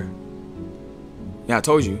anywhere. Yeah, I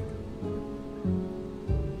told you.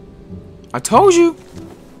 I told you.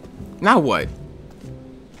 Now what?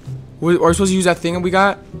 Are we supposed to use that thing that we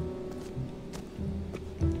got?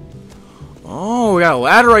 Oh, we got a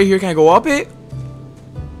ladder right here. Can I go up it?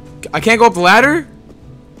 I can't go up the ladder?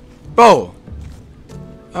 Bro.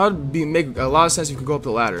 That would make a lot of sense if you could go up the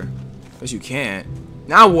ladder. But you can't.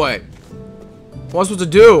 Now what? What am I supposed to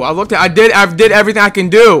do? I did everything I can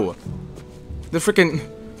do. The freaking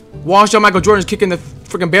washed up Michael Jordan's kicking the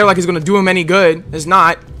freaking bear like he's gonna do him any good. It's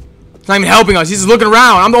not. It's not even helping us. He's just looking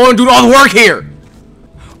around. I'm the one doing all the work here.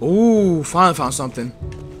 Ooh, finally found something.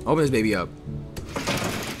 Open this baby up.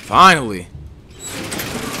 Finally.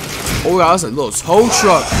 Oh, yeah, that's a little tow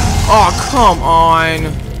truck. Oh, come on.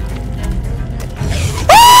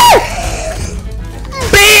 Woo!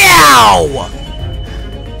 Bow!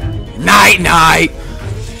 Night, night.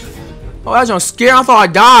 Oh, that's not scary. I thought I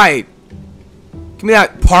died. Give me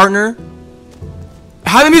that, partner.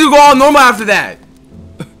 How did the music go all normal after that?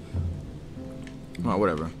 Oh,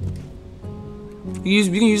 whatever. We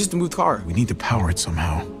can use this to move the car. We need to power it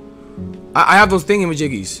somehow. I have those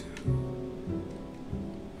thingamajiggies.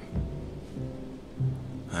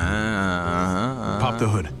 Pop the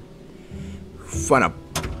hood. Trying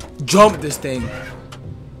to jump this thing.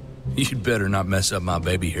 You'd better not mess up my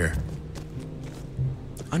baby here.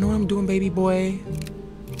 I know what I'm doing, baby boy.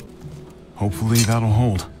 Hopefully that'll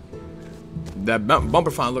hold. That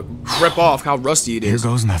bumper finally rip off how rusty it is.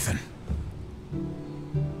 Here goes nothing.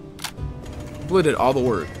 Blue did all the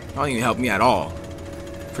work. I don't even help me at all.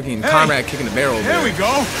 Freaking Conrad kicking the barrel over there. There we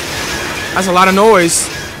go. That's a lot of noise.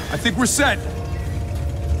 I think we're set.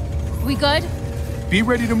 We good? Be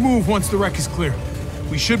ready to move once the wreck is clear.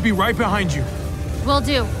 We should be right behind you. Will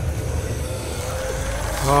do.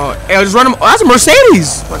 Hey, I'll just run him. Oh, that's a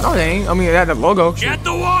Mercedes. But no, they ain't. I mean, that logo. Get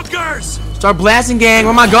the walkers! Start blasting, gang.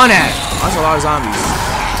 Where my gun at? Oh, that's a lot of zombies.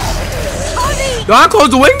 Do I close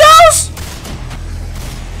the windows?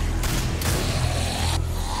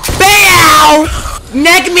 Bow!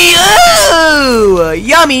 Neck me. Ooh!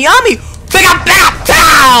 Yummy, yummy. Bigga, bigga,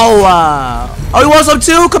 pow! Oh, you want some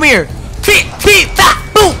too? Come here. Beep, beep, bop,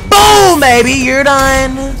 boom, boom, baby. You're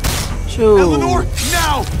done. Shoot. Eleanor,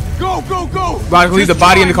 now! Go, go, go! Right, can we leave the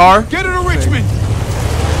body in the car? Get her to Richmond.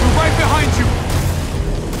 We're right behind you.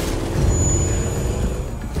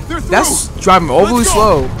 They're through. That's driving overly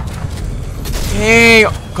slow. Hey,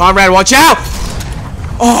 Conrad, watch out!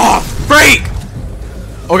 Oh, freak!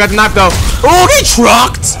 Oh, got the knife though. Oh, he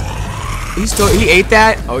trucked! He ate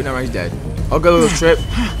that? Oh, never mind, he's dead. I'll go to the trip.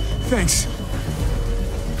 Thanks.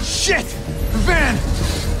 Shit! The van!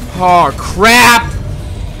 Oh, crap!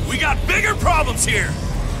 We got bigger problems here.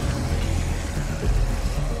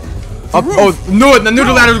 Oh, knew it. I knew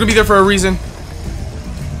the ladder was gonna be there for a reason.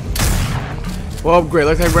 Well, great.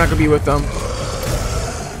 Looks like we're not gonna be with them.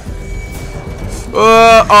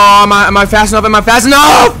 Oh, am I fast enough? Am I fast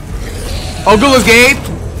enough? Oh, good looks, Gabe.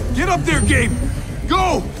 Get up there, Gabe.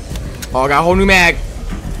 Go. Oh, I got a whole new mag.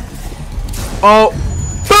 Oh,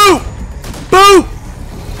 boo, boo,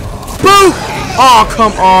 boo. Oh,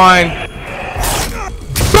 come on.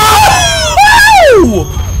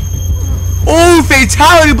 Boo! Oh,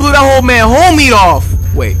 fatality blew that whole man whole meat off.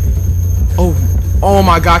 Wait. Oh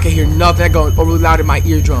my God, I can hear nothing. That going really loud in my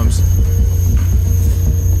eardrums.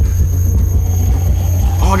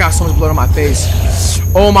 Oh, I got so much blood on my face.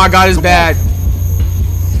 Oh my God, it's bad.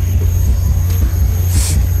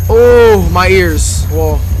 Oh, my ears.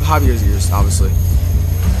 Well, Javier's ears, obviously.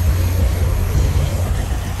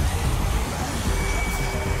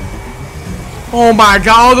 Oh my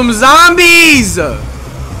God, all them zombies!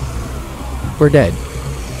 We're dead.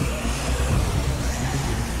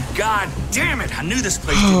 God damn it! I knew this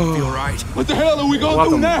place didn't feel right. What the hell are we gonna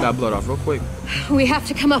do now? That blood off real quick. We have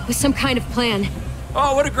to come up with some kind of plan.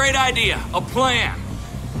 Oh, what a great idea! A plan.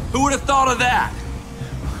 Who would have thought of that?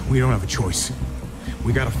 We don't have a choice.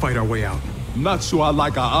 We gotta fight our way out. I'm not sure I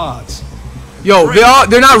like our odds. Yo, they're not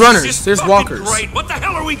This is runners. just They're fucking walkers. Great. What the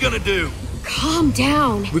hell are we gonna do? Calm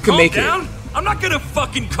down. We can make down? it. I'm not gonna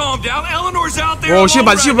fucking calm down. Eleanor's out there. Whoa, she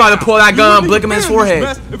about to pull that gun and blick him in his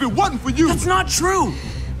forehead. If it wasn't for you. That's not true.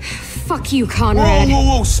 Fuck you, Conrad.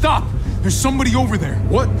 Whoa, stop. There's somebody over there.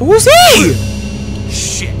 What? Who's he?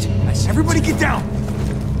 Shit. Everybody get down.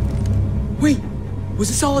 Wait, was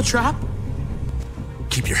this all a trap?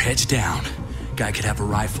 Keep your heads down. Guy could have a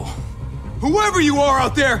rifle. Whoever you are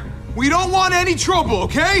out there, we don't want any trouble,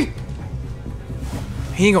 okay?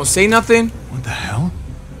 He ain't gonna say nothing. What the hell?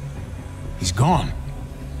 He's gone.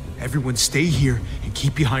 Everyone stay here and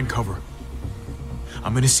keep behind cover.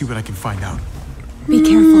 I'm gonna see what I can find out. Be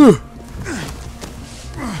careful.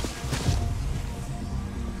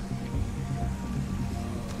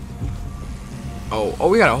 Oh,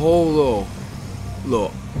 we got a whole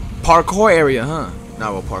little parkour area, huh?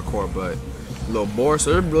 Not a parkour, but a little board.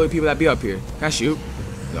 So there's really people that be up here. Can I shoot?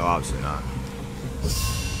 No, obviously not.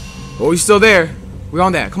 Oh, he's still there. We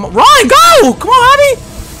on that. Come on, run, go! Come on, Abby.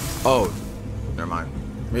 Oh, never mind.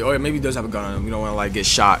 Oh, yeah, maybe he does have a gun on him. We don't want to like get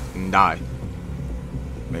shot and die.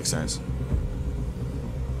 Makes sense.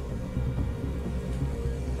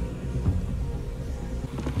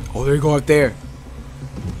 Oh, there you go up there.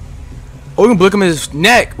 Oh, we can blick him in his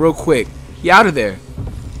neck real quick. He out of there.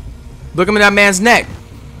 Blick him in that man's neck.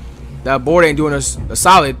 That board ain't doing us a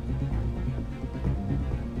solid.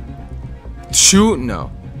 Shoot?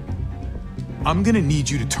 No. I'm gonna need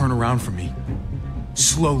you to turn around for me.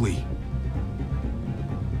 Slowly.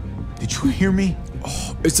 Did you hear me?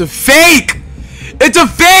 Oh, it's a fake! It's a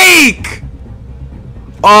fake!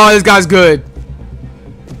 Oh, this guy's good.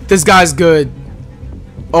 This guy's good.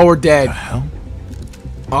 Oh, we're dead. What the hell?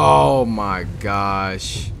 Oh my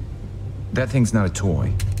gosh. That thing's not a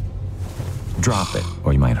toy. Drop it,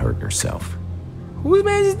 or you might hurt yourself. Whose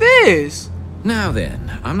man is this? Now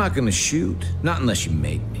then, I'm not gonna shoot. Not unless you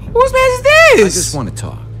make me. Whose man is this? I just want to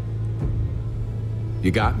talk.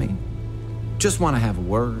 You got me? Just want to have a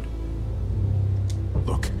word.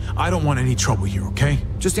 Look, I don't want any trouble here, okay?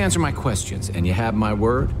 Just answer my questions, and you have my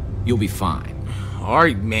word, you'll be fine.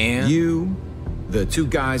 Alright, man. You, the two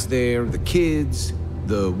guys there, the kids,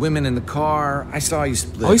 the women in the car, I saw you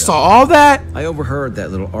split Oh, you saw all that? I overheard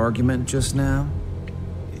that little argument just now.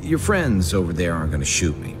 Your friends over there aren't gonna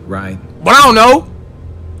shoot me, right? But I don't know.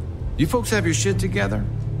 You folks have your shit together?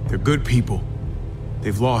 They're good people.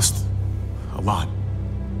 They've lost a lot.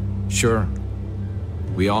 Sure.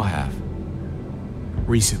 We all have.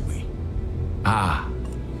 Recently. Ah,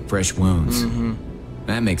 fresh wounds.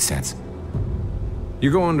 That makes sense.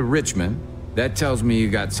 You're going to Richmond. That tells me you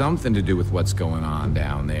got something to do with what's going on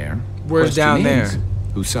down there. Where's down there?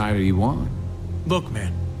 Whose side are you on? Look,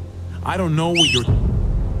 man, I don't know what you're...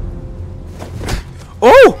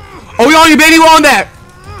 Oh! Oh, we on you, baby. We on that.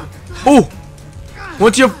 Oh.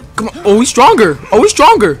 What's your... Come on. Oh, he's stronger. Oh, he's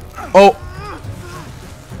stronger. Oh.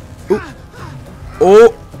 Ooh.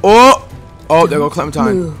 Oh. Oh. Oh, there go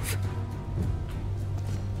Clementine. Move.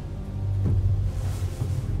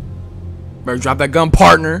 Better drop that gun,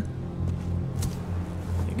 partner.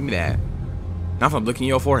 Yeah, give me that. Now I'm looking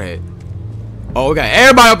your forehead. Oh, we got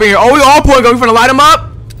everybody up in here. Oh, we all pulling up. We finna light him up?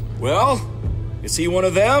 Well, is he one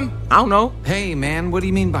of them? I don't know. Hey, man, what do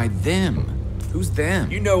you mean by them? Who's them?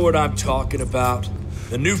 You know what I'm talking about.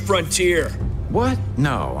 The New Frontier. What?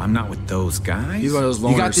 No, I'm not with those guys. He's one of those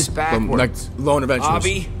loners. You got this backwards. Like lone adventures.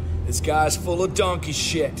 Bobby, this guy's full of donkey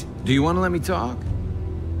shit. Do you want to let me talk?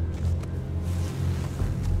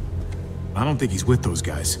 I don't think he's with those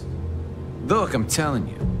guys. Look, I'm telling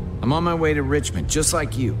you. I'm on my way to Richmond, just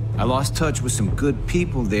like you. I lost touch with some good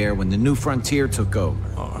people there when the New Frontier took over.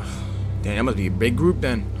 Oh, damn, that must be a big group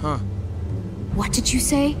then, huh? What did you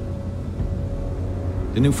say?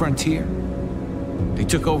 The New Frontier? They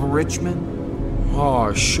took over Richmond?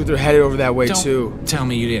 Oh, shoot, they're headed over that way, too. Tell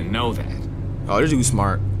me you didn't know that. Oh, they're too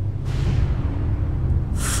smart.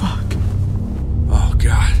 Fuck. Oh,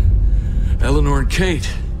 God. Eleanor and Kate.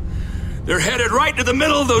 They're headed right to the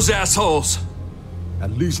middle of those assholes.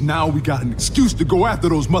 At least now we got an excuse to go after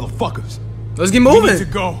those motherfuckers. Let's get We moving. need to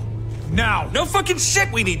go. Now. No fucking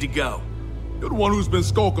shit, we need to go. You're the one who's been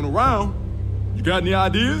skulking around. You got any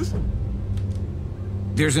ideas?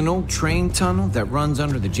 There's an old train tunnel that runs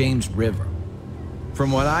under the James River.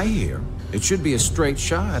 From what I hear, it should be a straight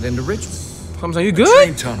shot into Richmond. Are you good?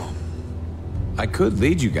 Train tunnel. I could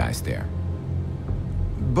lead you guys there.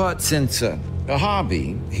 But since a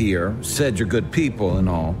hobby here said you're good people and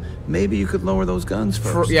all, maybe you could lower those guns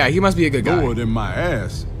first. Yeah, he must be a good guy. Lower than my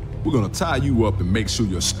ass. We're gonna tie you up and make sure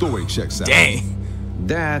your story checks out. Dang.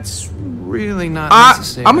 That's really not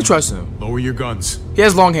necessary. I'm gonna trust him. Lower your guns. He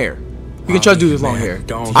has long hair. You can trust dudes with long hair.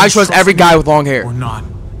 don't. I trust every guy with long hair. Or not.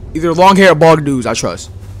 Either long hair or bald dudes, I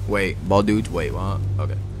trust. Wait, bald dudes? Wait, what?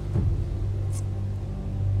 Okay.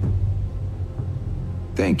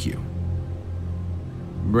 Thank you.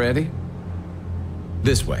 Ready?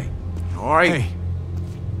 This way. All right. Hey,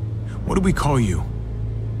 what do we call you?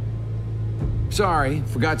 Sorry,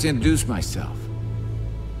 forgot to introduce myself.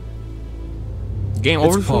 Game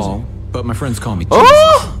over. It's Paul, but my friends call me Jesus.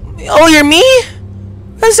 Oh, you're me?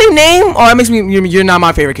 That's the same name? Oh, that makes me. You're not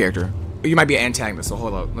my favorite character. You might be an antagonist. So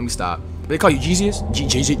hold up, let me stop. They call you Jesus?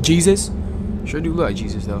 Jesus? Sure do look like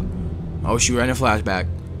Jesus though. Oh shoot, right in a flashback.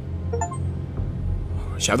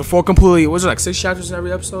 Chapter 4 completely. Was it like 6 chapters in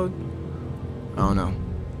every episode? I don't know.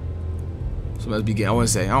 So let's begin. I want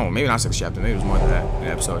to say, oh, maybe not 6 chapters. Maybe it was more than that in an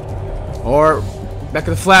episode. Or back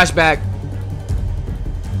in the flashback.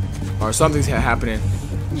 Or something's happening.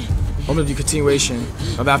 Or maybe the continuation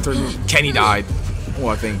of after Kenny died. Oh,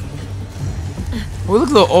 I think. We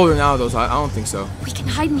look a little older now, though, so I don't think so. We can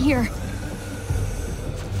hide in here.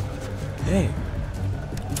 Hey.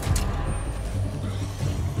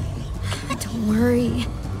 Don't worry.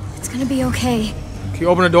 It's gonna be okay. Can you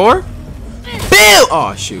open the door? Bam!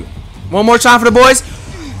 Oh, shoot. One more time for the boys.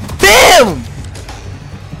 Bam!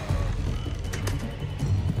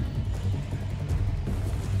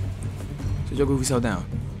 So your goofy self down.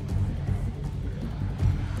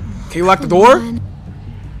 Can you lock the door?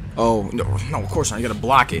 Oh, no, of course not. You gotta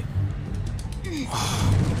block it.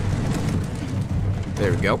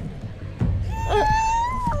 There we go.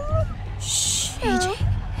 Shh, AJ.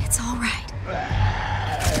 It's all right.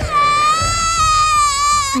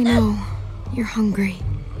 I know. You're hungry.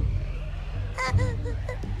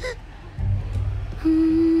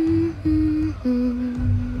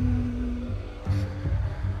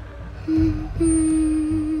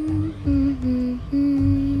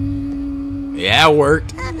 Yeah, it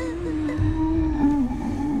worked.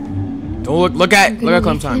 Don't look at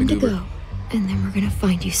Clementine. To go, and then we're gonna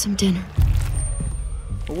find you some dinner.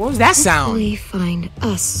 What was that sound? Hopefully find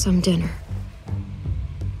us some dinner.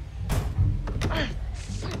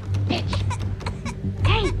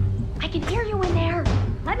 Hey, I can hear you in there.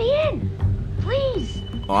 Let me in, please.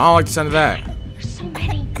 Oh, I don't like the sound of that. There's so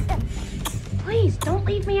many. Please, don't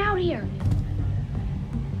leave me out here.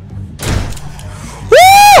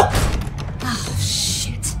 Woo! Oh,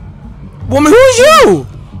 shit. Woman, who is you?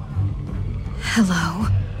 Hello.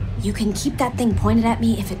 You can keep that thing pointed at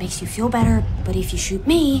me if it makes you feel better, but if you shoot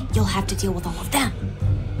me, you'll have to deal with all of them.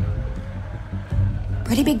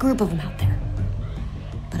 Pretty big group of them out there.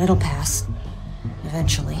 but it'll pass.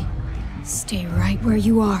 Eventually. Stay right where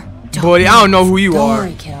you are. Boy, I don't know who you are. Don't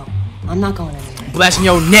worry, kiddo. I'm not going anywhere. Blasting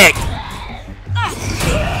your neck.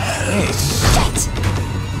 Shit!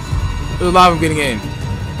 There's a lot of them getting in.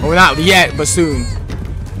 Well, not yet, but soon.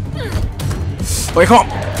 Wait, come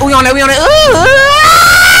on. Oh, we on it, we on it.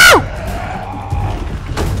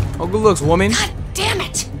 Oh, good looks, woman. God damn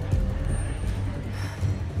it!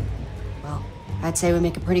 Well, I'd say we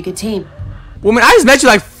make a pretty good team. Woman, I just met you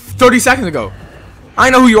like 30 seconds ago. I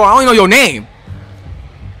don't know who you are. I only know your name.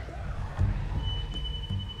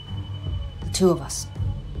 The two of us.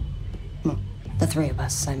 Well, the three of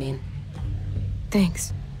us, I mean.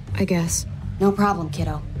 Thanks, I guess. No problem,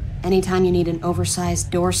 kiddo. Anytime you need an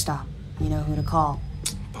oversized doorstop, you know who to call.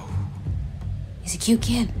 He's a cute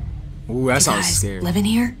kid. Ooh, that You sounds guys scary. living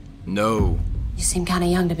here? No. You seem kind of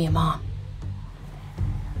young to be a mom.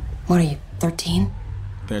 What are you, 13?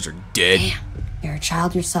 Parents are dead. Damn, you're a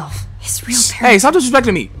child yourself. His real Hey, parents stop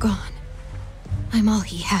disrespecting me. gone. I'm all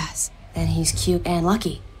he has. Then he's cute and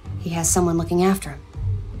lucky. He has someone looking after him.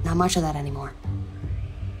 Not much of that anymore.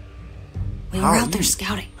 We were How out old there are you?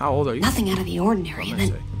 scouting. How old are you? Nothing out of the ordinary, What and am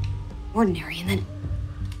I then ordinary, and then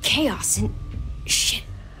chaos and shit.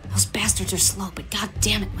 Those bastards are slow, but god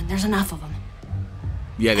damn it, when there's enough of them.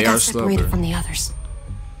 Yeah, they I got are slow. separated from the others.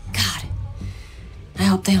 God, I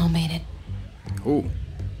hope they all made it. Ooh.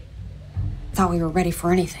 Thought we were ready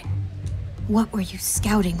for anything. What were you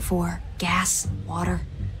scouting for? Gas, water,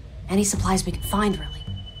 any supplies we could find, really.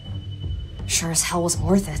 Sure as hell wasn't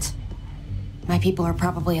worth it. My people are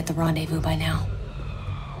probably at the rendezvous by now.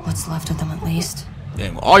 What's left of them, at least.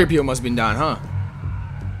 Damn, all your people must have been down, huh?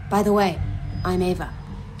 By the way, I'm Ava,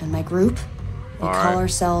 and my group, we All call right.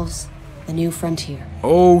 ourselves the New Frontier.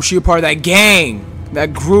 Oh, she a part of that gang,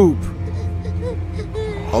 that group.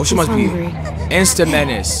 Oh, she must be Insta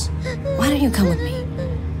Menace. Why don't you come with me?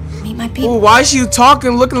 Meet my people. Oh, why is she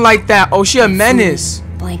talking, looking like that? Oh, she a menace.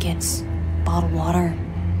 Blankets, bottled water.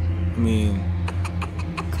 I mean,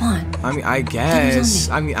 Come on. I guess.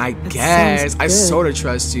 I guess. I good. sort of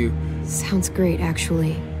trust you. Sounds great,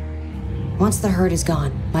 actually. Once the herd is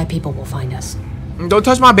gone, my people will find us. Don't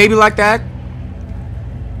touch my baby like that.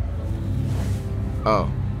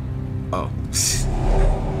 Oh. Oh.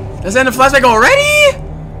 Let's end the flashback already?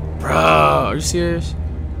 Bro, are you serious?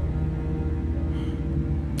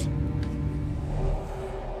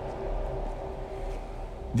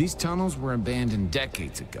 These tunnels were abandoned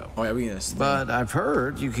decades ago. Oh yeah, we in this. But I've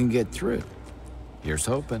heard you can get through. Here's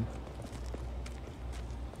hoping.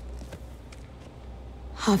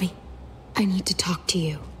 Javi, I need to talk to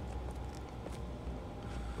you.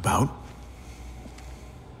 About?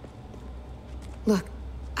 Look,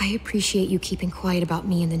 I appreciate you keeping quiet about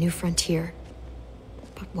me and the New Frontier.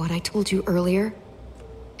 But what I told you earlier,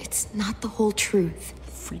 it's not the whole truth.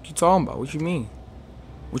 What you talking about? What you mean?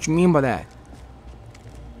 What you mean by that?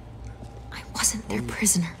 I wasn't their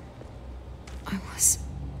prisoner. I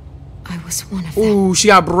was one of them. Ooh, she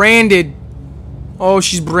got branded. Oh,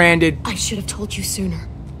 she's branded. I should have told you sooner.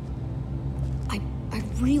 I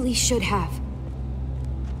really should have.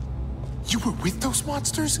 You were with those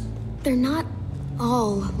monsters? They're not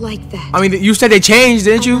all like that. I mean, you said they changed,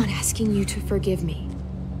 didn't you? I'm not asking you to forgive me.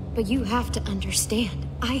 But you have to understand,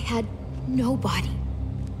 I had nobody.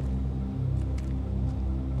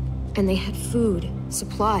 And they had food,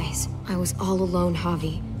 supplies. I was all alone,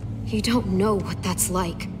 Javi. You don't know what that's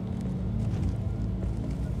like.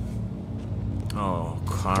 Oh,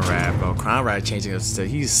 Conrad, bro. Conrad changing his stuff.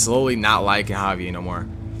 He's slowly not liking Javi no more.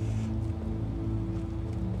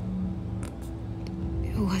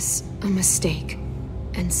 It was a mistake.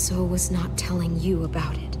 And so was not telling you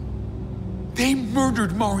about it. They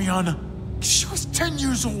murdered Mariana. She was 10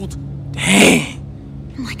 years old. Dang.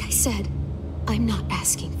 And like I said, I'm not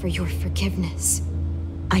asking for your forgiveness.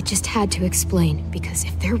 I just had to explain, because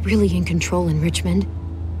if they're really in control in Richmond,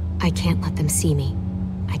 I can't let them see me.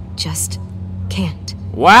 I just can't.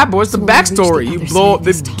 What? What's the So when I reach backstory? the You other blow side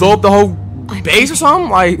this blow up the whole base or something?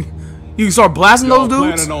 Like, you start blasting Y'all those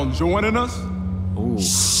dudes? planning on joining us? Ooh.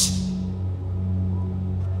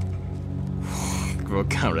 Bro,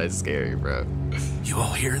 Conrad's scary, bro. You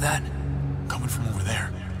all hear that? Coming from over there.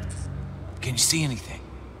 Can you see anything?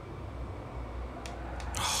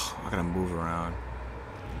 I gotta move around.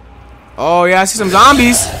 Oh, yeah, I see some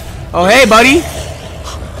zombies. Oh, hey, buddy.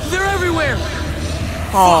 They're everywhere.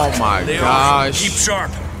 Oh, my They are. gosh. Keep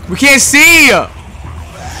sharp. We can't see ya.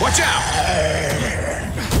 Watch out.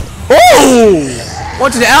 Oh!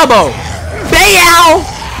 One to the elbow. Bayow!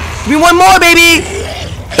 Give me one more, baby.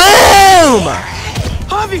 Boom!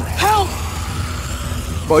 Javi, help!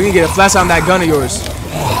 Boy, you can get a flash on that gun of yours.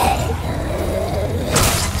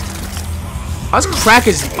 I was crack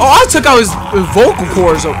his. Oh, I took out his vocal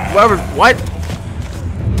cords or whatever. What?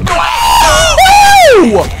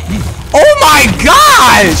 Oh! Oh my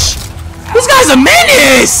gosh! This guy's a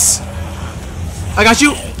menace! I got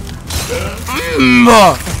you.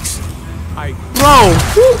 Bro.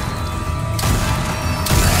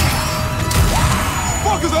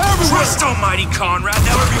 Trust almighty Conrad,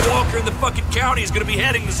 now every walker in the fucking county is gonna be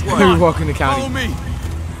heading this way. Every walker in the county. Follow me.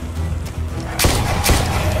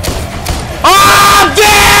 Oh, I'm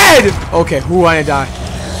dead! Okay, who I didn't die.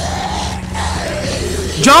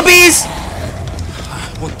 Jumpies!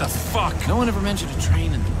 What the fuck? No one ever mentioned a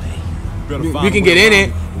train in the way. We can get in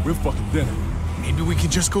it. We're fucking dead. Maybe we can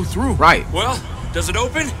just go through. Right. Well, does it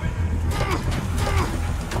open?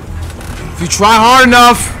 If you try hard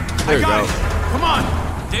enough. There we go. Come on!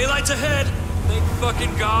 Daylight's ahead! Thank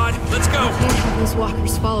fucking God. Let's go! I can't have those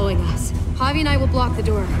walkers following us. Javi and I will block the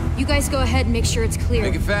door. You guys go ahead and make sure it's clear.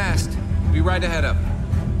 Make it fast. Be right ahead up.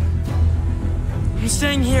 I'm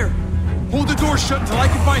staying here. Hold the door shut until I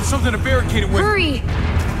can find something to barricade it with. Hurry!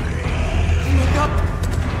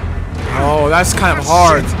 Oh, that's kind of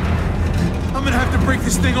hard. I'm gonna have to break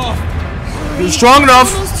this thing off. You're strong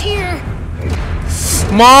enough. Almost here.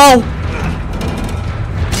 Come on.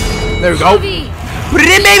 There we go. Javi. Put it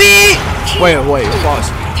in, baby. Wait, pause.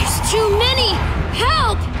 There's too many.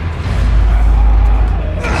 Help!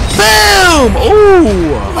 Boom!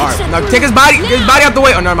 Ooh! Alright, now take his body out the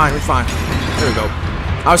way. Oh, never mind, it's fine. There we go.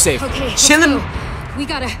 I was safe. Okay, Chin him. we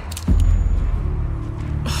gotta.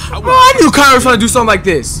 Oh, I knew Conrad was trying to do something like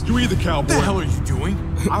this. You either, cowboy. What the hell are you doing?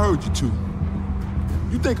 I heard you too.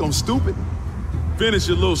 You think I'm stupid? Finish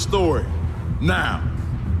your little story. Now.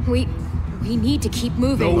 We need to keep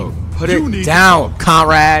moving. No, Put you it need down,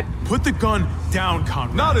 Conrad. Put the gun down,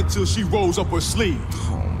 Conrad. Not until she rolls up her sleeve.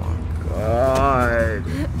 God.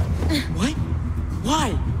 What?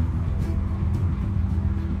 Why?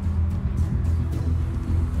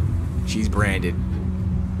 She's branded.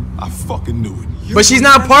 I fucking knew it. But she's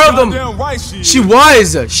not part of them. Goddamn right she She is.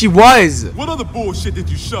 was. She was. What other bullshit did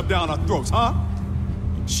you shove down our throats, huh?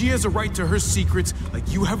 She has a right to her secrets like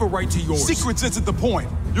you have a right to yours. Secrets isn't the point.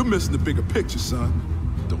 You're missing the bigger picture, son.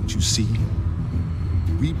 Don't you see?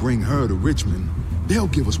 We bring her to Richmond, they'll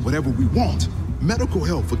give us whatever we want. Medical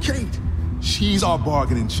help for Kate. She's our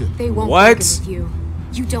bargaining chip. They won't What? bargain with you.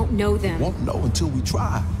 You don't know them. Won't know until we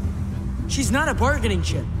try. She's not a bargaining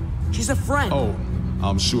chip. She's a friend. Oh,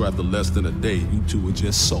 I'm sure after less than a day, you two are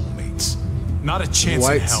just soulmates. Not a chance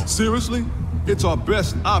What? in hell. Seriously? It's our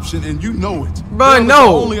best option, and you know it. But It's no.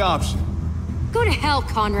 our only option. Go to hell,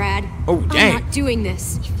 Conrad. Oh, dang. I'm not doing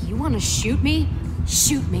this. If you want to shoot me,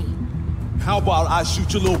 shoot me. How about I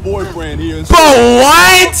shoot your little boyfriend here? And Bro,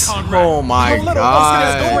 what? Conrad. Oh my Don't let him bust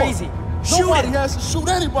that God. door. Crazy. Nobody has to shoot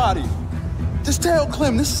anybody. Just tell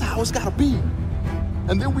Clem this is how it's gotta be.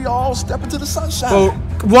 And then we all step into the sunshine.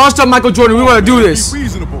 Bro, watch up, Michael Jordan. We want to do this. Be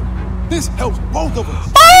reasonable. This helps both of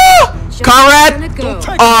us. Ah! Just Conrad, gonna go.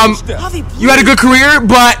 Take one step. you had a good career,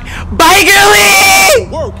 but Biker Lee!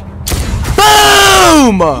 Work.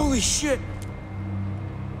 Boom! Holy shit.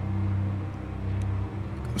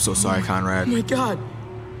 I'm so sorry, Conrad. Oh my God.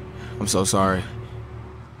 I'm so sorry.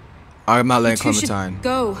 I'm not letting You two should Clementine.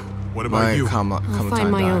 go. What about you? Clementine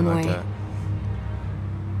find my die own like way. that.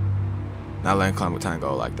 Not letting Clementine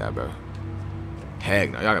go like that, bro.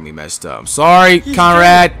 Heck no, y'all got me messed up. I'm sorry,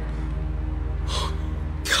 Conrad.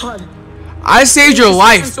 God. I saved your This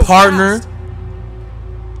life, happened so partner. fast.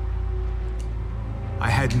 I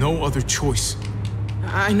had no other choice.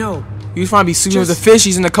 I know. You was trying to be sleeping with the Just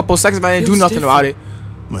fishies in a couple of seconds, but I didn't do feels nothing about it.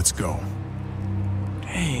 Let's go.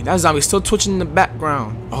 Dang, that zombie's still twitching in the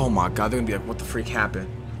background. Oh my God, they're gonna be like, what the freak happened?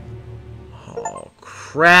 Oh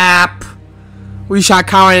crap! We shot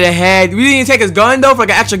Conrad in the head. We didn't even take his gun though for like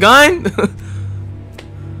an extra gun.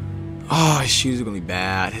 Oh, his shoes are gonna be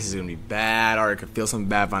bad. This is gonna be bad. I already could feel something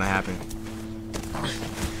bad finna happen.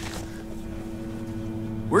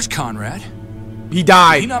 Where's Conrad? He Did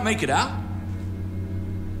died. he not make it out?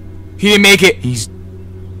 He didn't make it. He's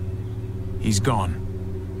gone.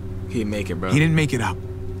 He didn't make it, bro. He didn't make it out.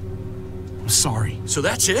 I'm sorry. So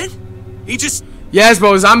that's it? He just... Yes,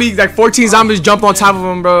 bro. Zombie, like 14 zombies jump on top of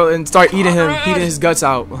him, bro, and start eating him, eating his guts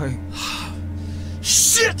out.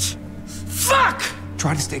 Shit! Fuck!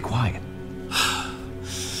 Try to stay quiet.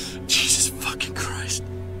 Jesus fucking Christ.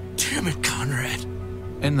 Damn it, Conrad.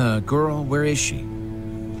 And the girl, where is she?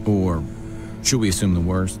 Or should we assume the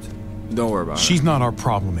worst? Don't worry about it. She's not our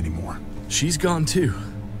problem anymore. She's gone too.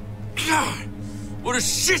 God, what a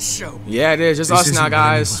shit show. Yeah, it is. Just This us isn't now, what any of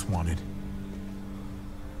guys. us wanted.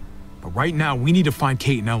 But right now, we need to find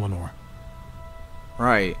Kate and Eleanor.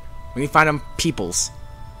 Right. We need to find them peoples.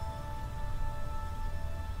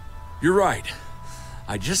 You're right.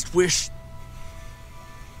 I just wish...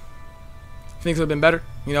 Things would have been better.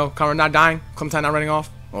 You know, Conrad not dying, Clementine not running off.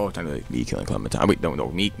 Oh, technically, me killing Clementine. Wait,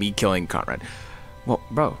 no, me killing Conrad. Well,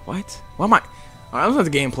 bro, what? Why am I... Alright, I'm looking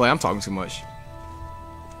at the gameplay. I'm talking too much.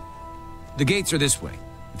 The gates are this way.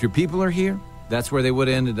 If your people are here, that's where they would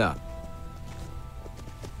have ended up.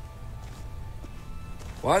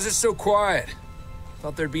 Why is it so quiet?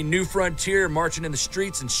 Thought there'd be New Frontier marching in the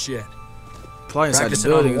streets and shit. Probably inside the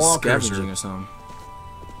Practicing on building, walkers scavenging or something.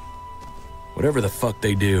 Whatever the fuck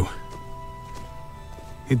they do.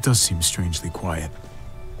 It does seem strangely quiet.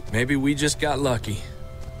 Maybe we just got lucky.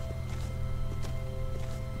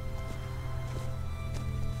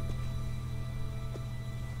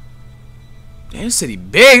 Damn, this city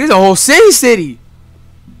big. This is a whole city.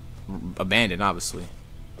 Abandoned, obviously.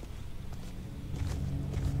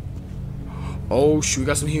 Oh shoot, we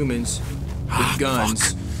got some humans with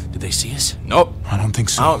guns. Fuck. Did they see us? Nope. I don't think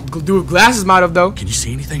so. Dude, glasses might have though. Can you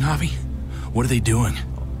see anything, Javi? What are they doing?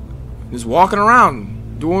 Just walking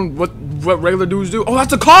around, doing what regular dudes do. Oh,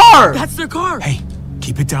 that's a car. That's their car. Hey,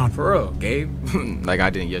 keep it down. For real, Gabe. Like I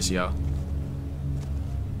didn't. Yes, yo.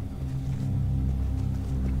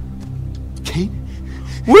 Kate?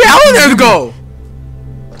 Where else did it go?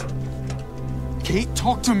 Kate,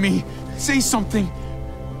 talk to me. Say something.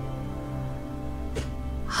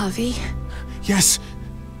 Javi? Yes.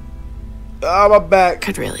 Oh, my back.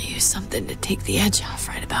 Could really use something to take the edge off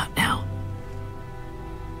right about now.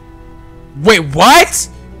 Wait, what?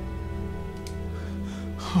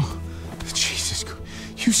 Oh, Jesus.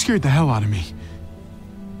 You scared the hell out of me.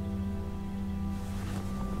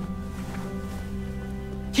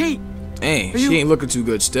 Kate! Dang, she ain't looking too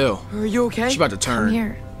good still. Are you okay? She about to turn. Come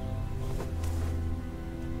here.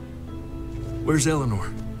 Where's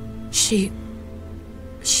Eleanor? She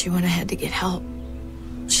went ahead to get help.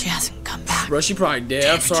 She hasn't come back. Bro, she probably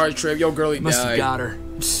dead. I'm sorry, Trev. Yo, girlie Must have died. got her.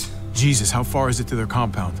 Jesus, how far is it to their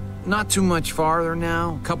compound? Not too much farther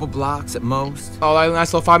now. A couple blocks at most. Oh, like a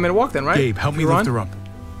nice little 5-minute walk then, right? Gabe, help me lift her up.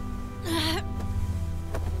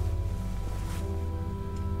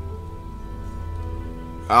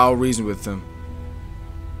 I'll reason with them.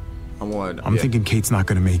 I'm thinking Kate's not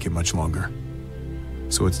gonna make it much longer.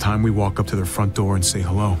 So it's time we walk up to their front door and say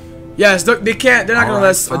hello. Yes, they can't. They're not gonna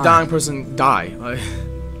let fine. a dying person die. Like,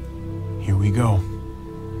 here we go.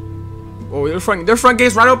 oh, their front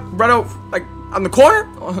gate's right up, like on the corner.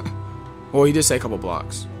 Well, he did say a couple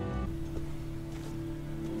blocks.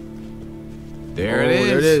 There it is.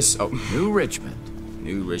 There it is. Oh, New Richmond.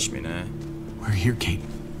 New Richmond, eh? We're here, Kate.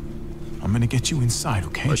 I'm gonna get you inside,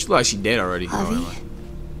 okay? Oh, she looks like she dead already. Javi,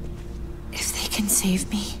 if they can save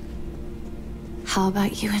me, how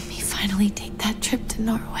about you and me finally take that trip to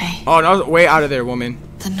Norway? Oh, no, way out of there, woman.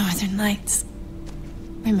 The Northern Lights.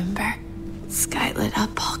 Remember? Sky lit up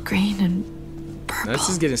all green and purple. Let's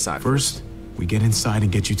just get inside. First, we get inside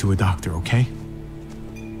and get you to a doctor, okay?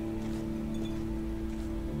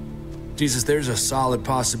 Jesus, there's a solid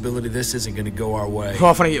possibility this isn't gonna go our way. We're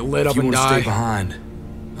all gonna get lit up If you and want to die. stay behind,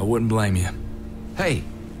 I wouldn't blame you. Hey,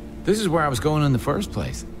 this is where I was going in the first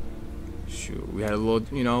place. Shoot, we had a little,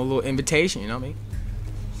 a little invitation, you know what I mean?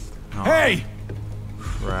 Oh, hey!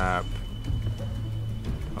 Crap.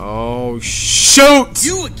 Oh, shoot!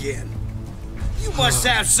 You again? You must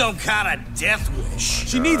have some kind of death wish.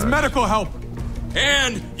 She needs medical help.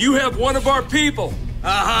 And you have one of our people.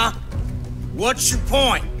 Uh-huh. What's your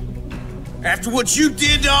point? After what you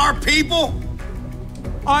did to our people?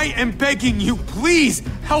 I am begging you, please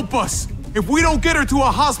help us. If we don't get her to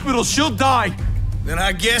a hospital, she'll die. Then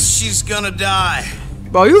I guess she's gonna die.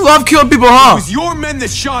 Bro, you love killing people, huh? It was your men that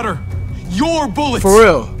shot her. Your bullets. For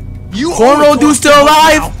real. You Cornrow dude still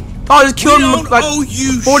alive? I just killed him like owe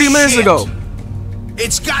you 40 minutes shit. ago.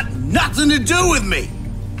 It's got nothing to do with me.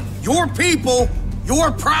 Your people,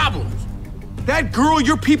 your problems. That girl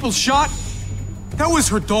your people shot, that was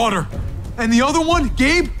her daughter. And the other one,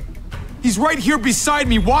 Gabe, he's right here beside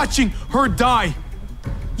me watching her die.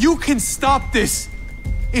 You can stop this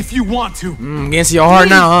if you want to. Against your heart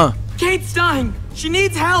now, huh? Kate's dying. She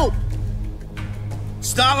needs help.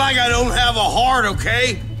 It's not like I don't have a heart,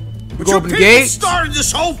 okay? But go your open the people gate? started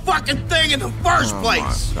this whole fucking thing in the first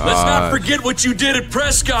place. Let's not forget what you did at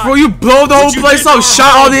Prescott. Bro, you blow the whole What you place did up, to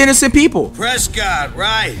shot all the innocent people. Prescott,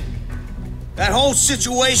 right. That whole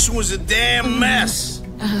situation was a damn mess.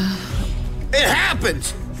 It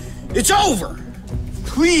happened. It's over.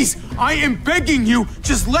 Please, I am begging you,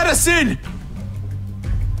 just let us in.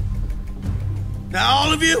 Now,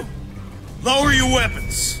 all of you, lower your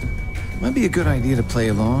weapons. Might be a good idea to play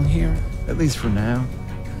along here, at least for now.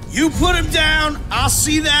 You put him down, I'll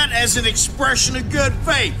see that as an expression of good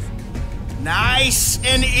faith. Nice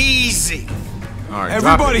and easy. All right,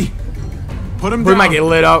 everybody, put him we down. might get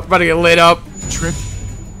lit up. About to get lit up. Tripp,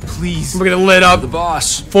 please. We're gonna lit up. The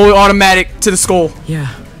boss. Fully automatic to the skull.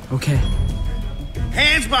 Yeah, okay.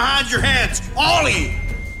 Hands behind your heads, all of you.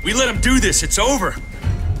 We let him do this, it's over.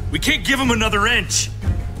 We can't give him another inch.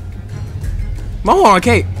 Hold on,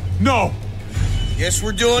 Kate. No. Guess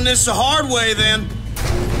we're doing this the hard way then.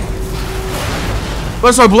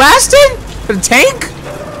 Let's start blasting? For the tank?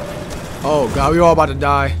 Oh god, we all about to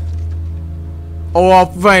die. Oh, we're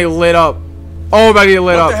about to get lit up. Oh, we're about to get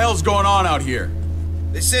lit up. What the hell's going on out here?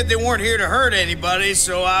 They said they weren't here to hurt anybody,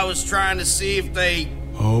 so I was trying to see if they...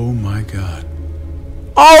 Oh my god.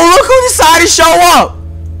 Oh, look who decided to show up!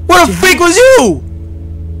 What the freak was you?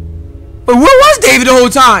 But where was David the whole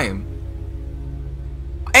time?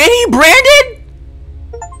 And he branded?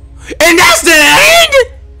 And that's the end?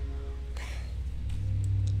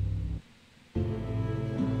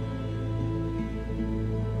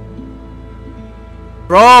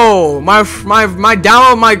 Bro, my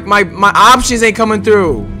download, my options ain't coming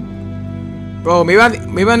through. Bro, maybe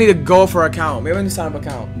I need to go for an account. Maybe I need to sign up an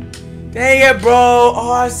account. Dang it, bro.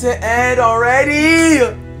 Oh, I said end already.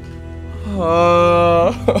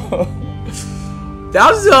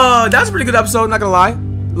 That was a pretty good episode, not gonna lie. A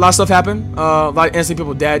lot of stuff happened. A lot of innocent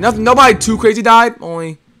people dead. Nobody too crazy died.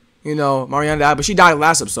 Only, you know, Mariana died, but she died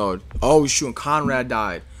last episode. Oh shoot, and Conrad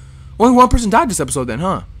died. Only one person died this episode then,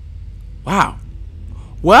 huh? Wow.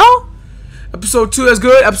 Well, episode 2 is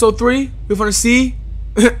good. Episode 3, we're gonna see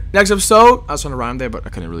next episode. I was trying to rhyme there, but I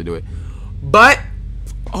couldn't really do it. But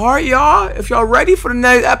alright, y'all. If y'all ready for the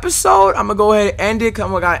next episode, I'm gonna go ahead and end it.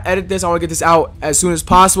 I'm gonna edit this. I wanna get this out as soon as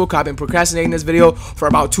possible. Cause I've been procrastinating this video for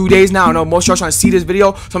about 2 days now. I know most of y'all trying to see this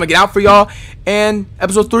video, so I'm gonna get out for y'all. And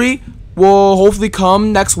episode 3 will hopefully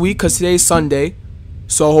come next week, cause today's Sunday.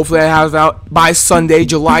 So hopefully I have it out by Sunday,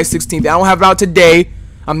 July 16th. I don't have it out today.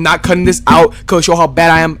 I'm not cutting this out because show how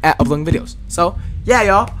bad I am at uploading videos. So yeah,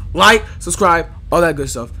 y'all, like, subscribe, all that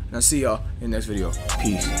good stuff, and I'll see y'all in the next video.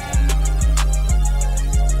 Peace.